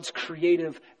God's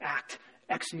creative act,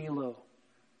 ex nihilo,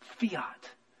 fiat,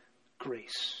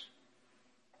 grace.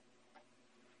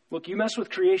 Look, you mess with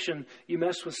creation, you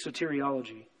mess with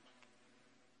soteriology.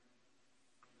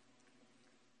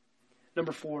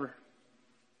 Number 4,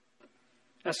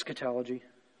 eschatology.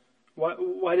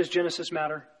 Why does Genesis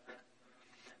matter?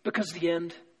 Because the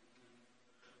end.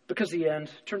 Because the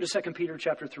end. Turn to 2 Peter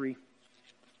chapter 3.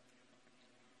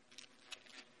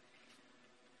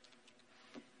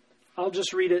 I'll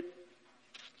just read it,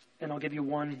 and I'll give you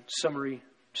one summary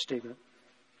statement.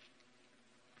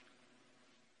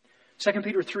 2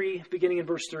 Peter 3, beginning in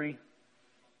verse 3.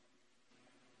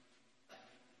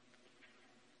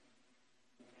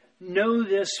 Know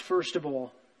this first of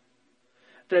all,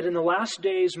 that in the last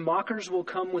days mockers will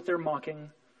come with their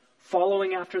mocking,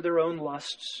 following after their own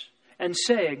lusts, and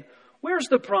saying, where's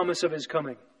the promise of his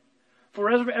coming?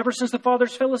 For ever since the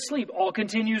fathers fell asleep, all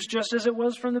continues just as it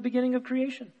was from the beginning of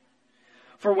creation.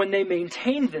 For when they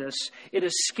maintain this, it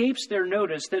escapes their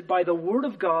notice that by the word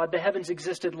of God the heavens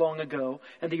existed long ago,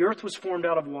 and the earth was formed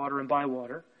out of water and by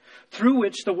water, through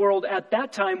which the world at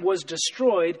that time was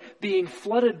destroyed, being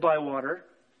flooded by water.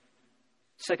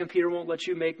 2 Peter won't let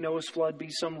you make Noah's flood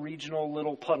be some regional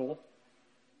little puddle.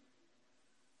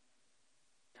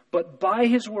 But by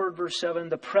his word, verse 7,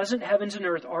 the present heavens and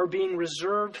earth are being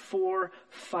reserved for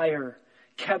fire,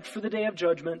 kept for the day of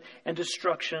judgment and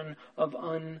destruction of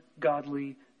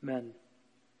ungodly men.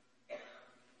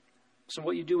 So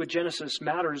what you do with Genesis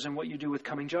matters in what you do with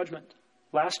coming judgment.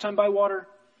 Last time by water,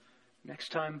 next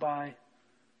time by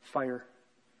fire.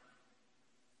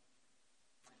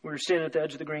 We were standing at the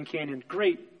edge of the Grand Canyon.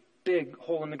 Great Big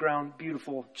hole in the ground,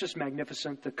 beautiful, just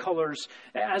magnificent. The colors,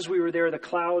 as we were there, the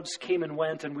clouds came and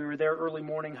went, and we were there early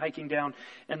morning hiking down,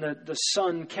 and the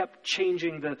sun kept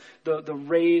changing, the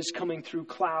rays coming through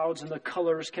clouds, and the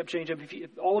colors kept changing.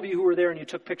 All of you who were there and you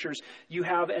took pictures, you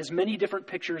have as many different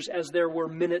pictures as there were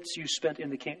minutes you spent in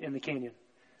the canyon.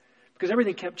 Because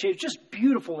everything kept changing, just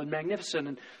beautiful and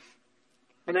magnificent.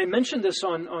 And I mentioned this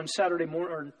on Saturday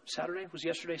morning, or Saturday? Was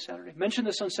yesterday Saturday? Mentioned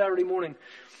this on Saturday morning.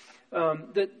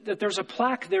 That there's a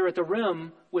plaque there at the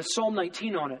rim with Psalm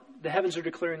 19 on it. The heavens are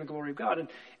declaring the glory of God.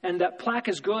 And that plaque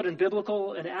is good and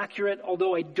biblical and accurate,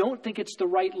 although I don't think it's the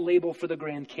right label for the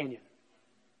Grand Canyon.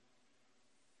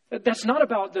 That's not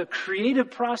about the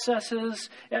creative processes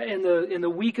in the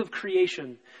week of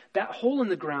creation. That hole in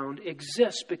the ground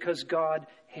exists because God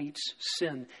hates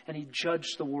sin, and he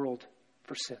judged the world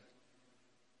for sin.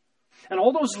 And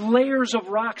all those layers of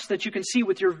rocks that you can see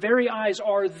with your very eyes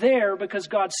are there because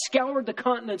God scoured the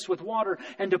continents with water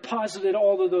and deposited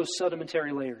all of those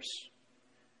sedimentary layers.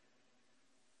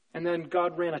 And then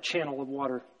God ran a channel of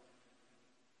water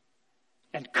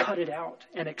and cut it out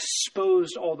and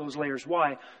exposed all those layers.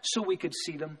 Why? So we could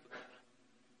see them.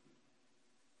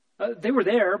 They were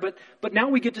there, but now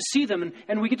we get to see them,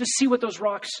 and we get to see what those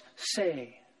rocks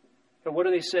say. And what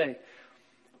do they say?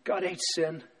 God hates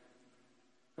sin.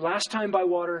 Last time by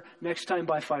water, next time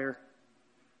by fire.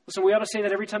 Listen, we ought to say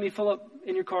that every time you fill up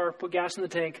in your car, put gas in the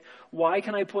tank. Why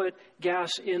can I put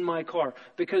gas in my car?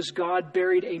 Because God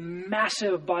buried a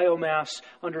massive biomass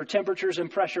under temperatures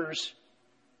and pressures,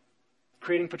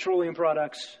 creating petroleum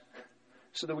products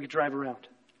so that we could drive around.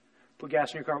 Put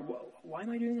gas in your car. Why am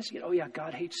I doing this again? Oh yeah,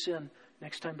 God hates sin.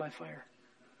 Next time by fire.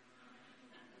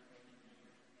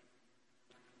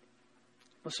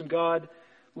 Listen, God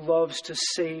loves to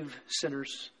save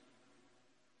sinners.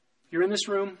 You're in this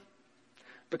room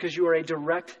because you are a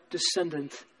direct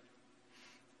descendant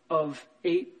of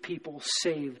 8 people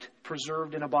saved,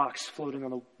 preserved in a box floating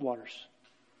on the waters.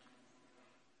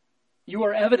 You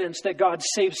are evidence that God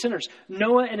saved sinners.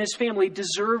 Noah and his family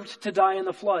deserved to die in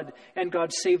the flood, and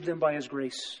God saved them by his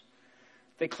grace.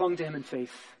 They clung to him in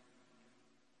faith.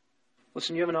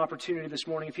 Listen, you have an opportunity this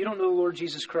morning. If you don't know the Lord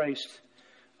Jesus Christ,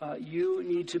 you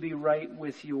need to be right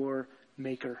with your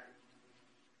Maker.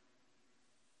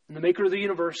 And the Maker of the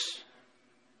universe,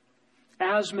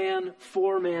 as man,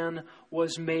 for man,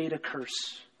 was made a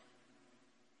curse.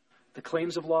 The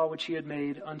claims of law which he had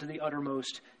made unto the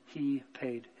uttermost, he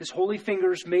paid. His holy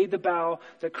fingers made the bow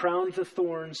that crowned the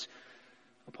thorns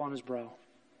upon his brow.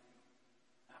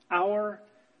 Our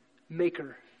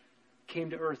Maker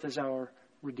came to earth as our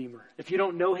Redeemer. If you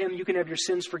don't know him, you can have your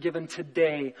sins forgiven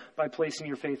today by placing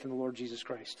your faith in the Lord Jesus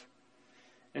Christ.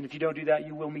 And if you don't do that,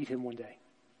 you will meet him one day,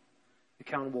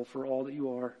 accountable for all that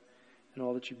you are and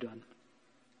all that you've done.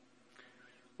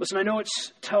 Listen, I know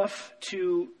it's tough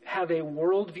to have a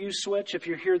worldview switch if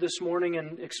you're here this morning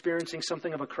and experiencing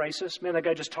something of a crisis. Man, that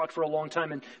guy just talked for a long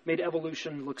time and made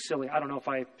evolution look silly. I don't know if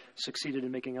I succeeded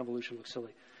in making evolution look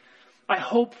silly. I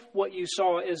hope what you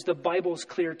saw is the Bible's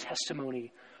clear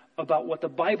testimony about what the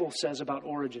Bible says about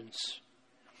origins.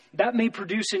 That may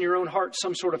produce in your own heart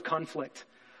some sort of conflict.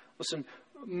 Listen,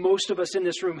 most of us in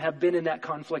this room have been in that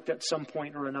conflict at some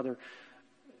point or another.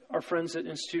 Our friends at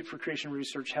Institute for Creation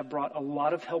Research have brought a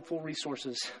lot of helpful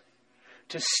resources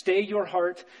to stay your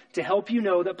heart, to help you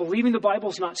know that believing the Bible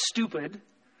is not stupid.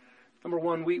 Number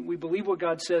one, we believe what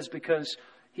God says because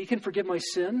he can forgive my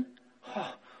sin.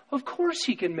 Oh, of course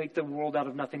he can make the world out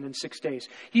of nothing in 6 days.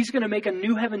 He's going to make a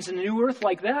new heavens and a new earth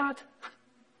like that.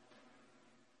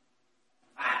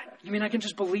 You mean I can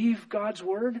just believe God's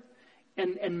word?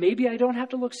 And maybe I don't have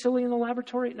to look silly in the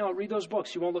laboratory? No, read those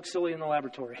books. You won't look silly in the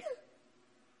laboratory.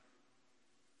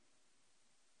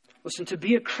 Listen, to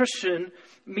be a Christian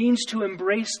means to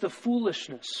embrace the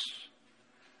foolishness.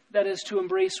 That is, to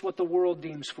embrace what the world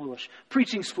deems foolish.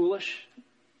 Preaching's foolish.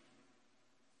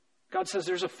 God says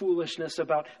there's a foolishness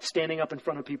about standing up in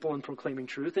front of people and proclaiming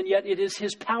truth, and yet it is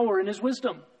his power and his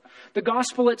wisdom. The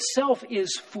gospel itself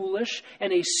is foolish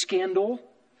and a scandal,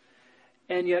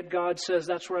 and yet God says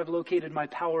that's where I've located my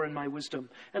power and my wisdom.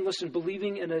 And listen,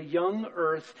 believing in a young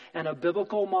earth and a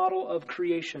biblical model of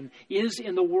creation is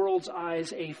in the world's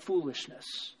eyes a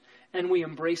foolishness, and we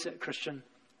embrace it, Christian.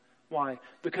 Why?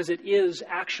 Because it is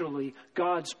actually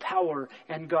God's power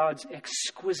and God's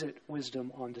exquisite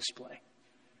wisdom on display.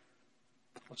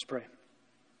 Let's pray.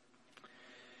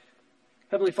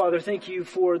 Heavenly Father, thank you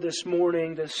for this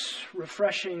morning, this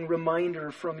refreshing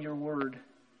reminder from your word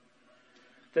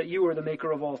that you are the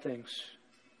maker of all things.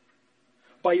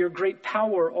 By your great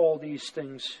power, all these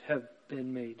things have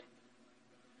been made.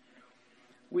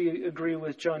 We agree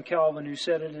with John Calvin, who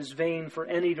said it is vain for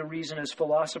any to reason as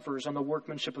philosophers on the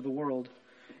workmanship of the world,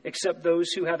 except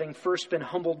those who, having first been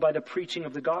humbled by the preaching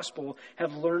of the gospel,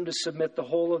 have learned to submit the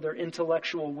whole of their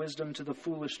intellectual wisdom to the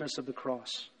foolishness of the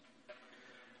cross.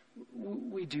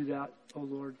 We do that, O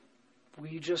Lord.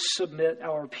 We just submit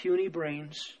our puny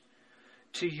brains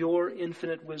to your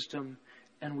infinite wisdom,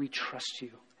 and we trust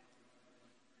you.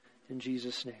 In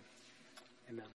Jesus' name, amen.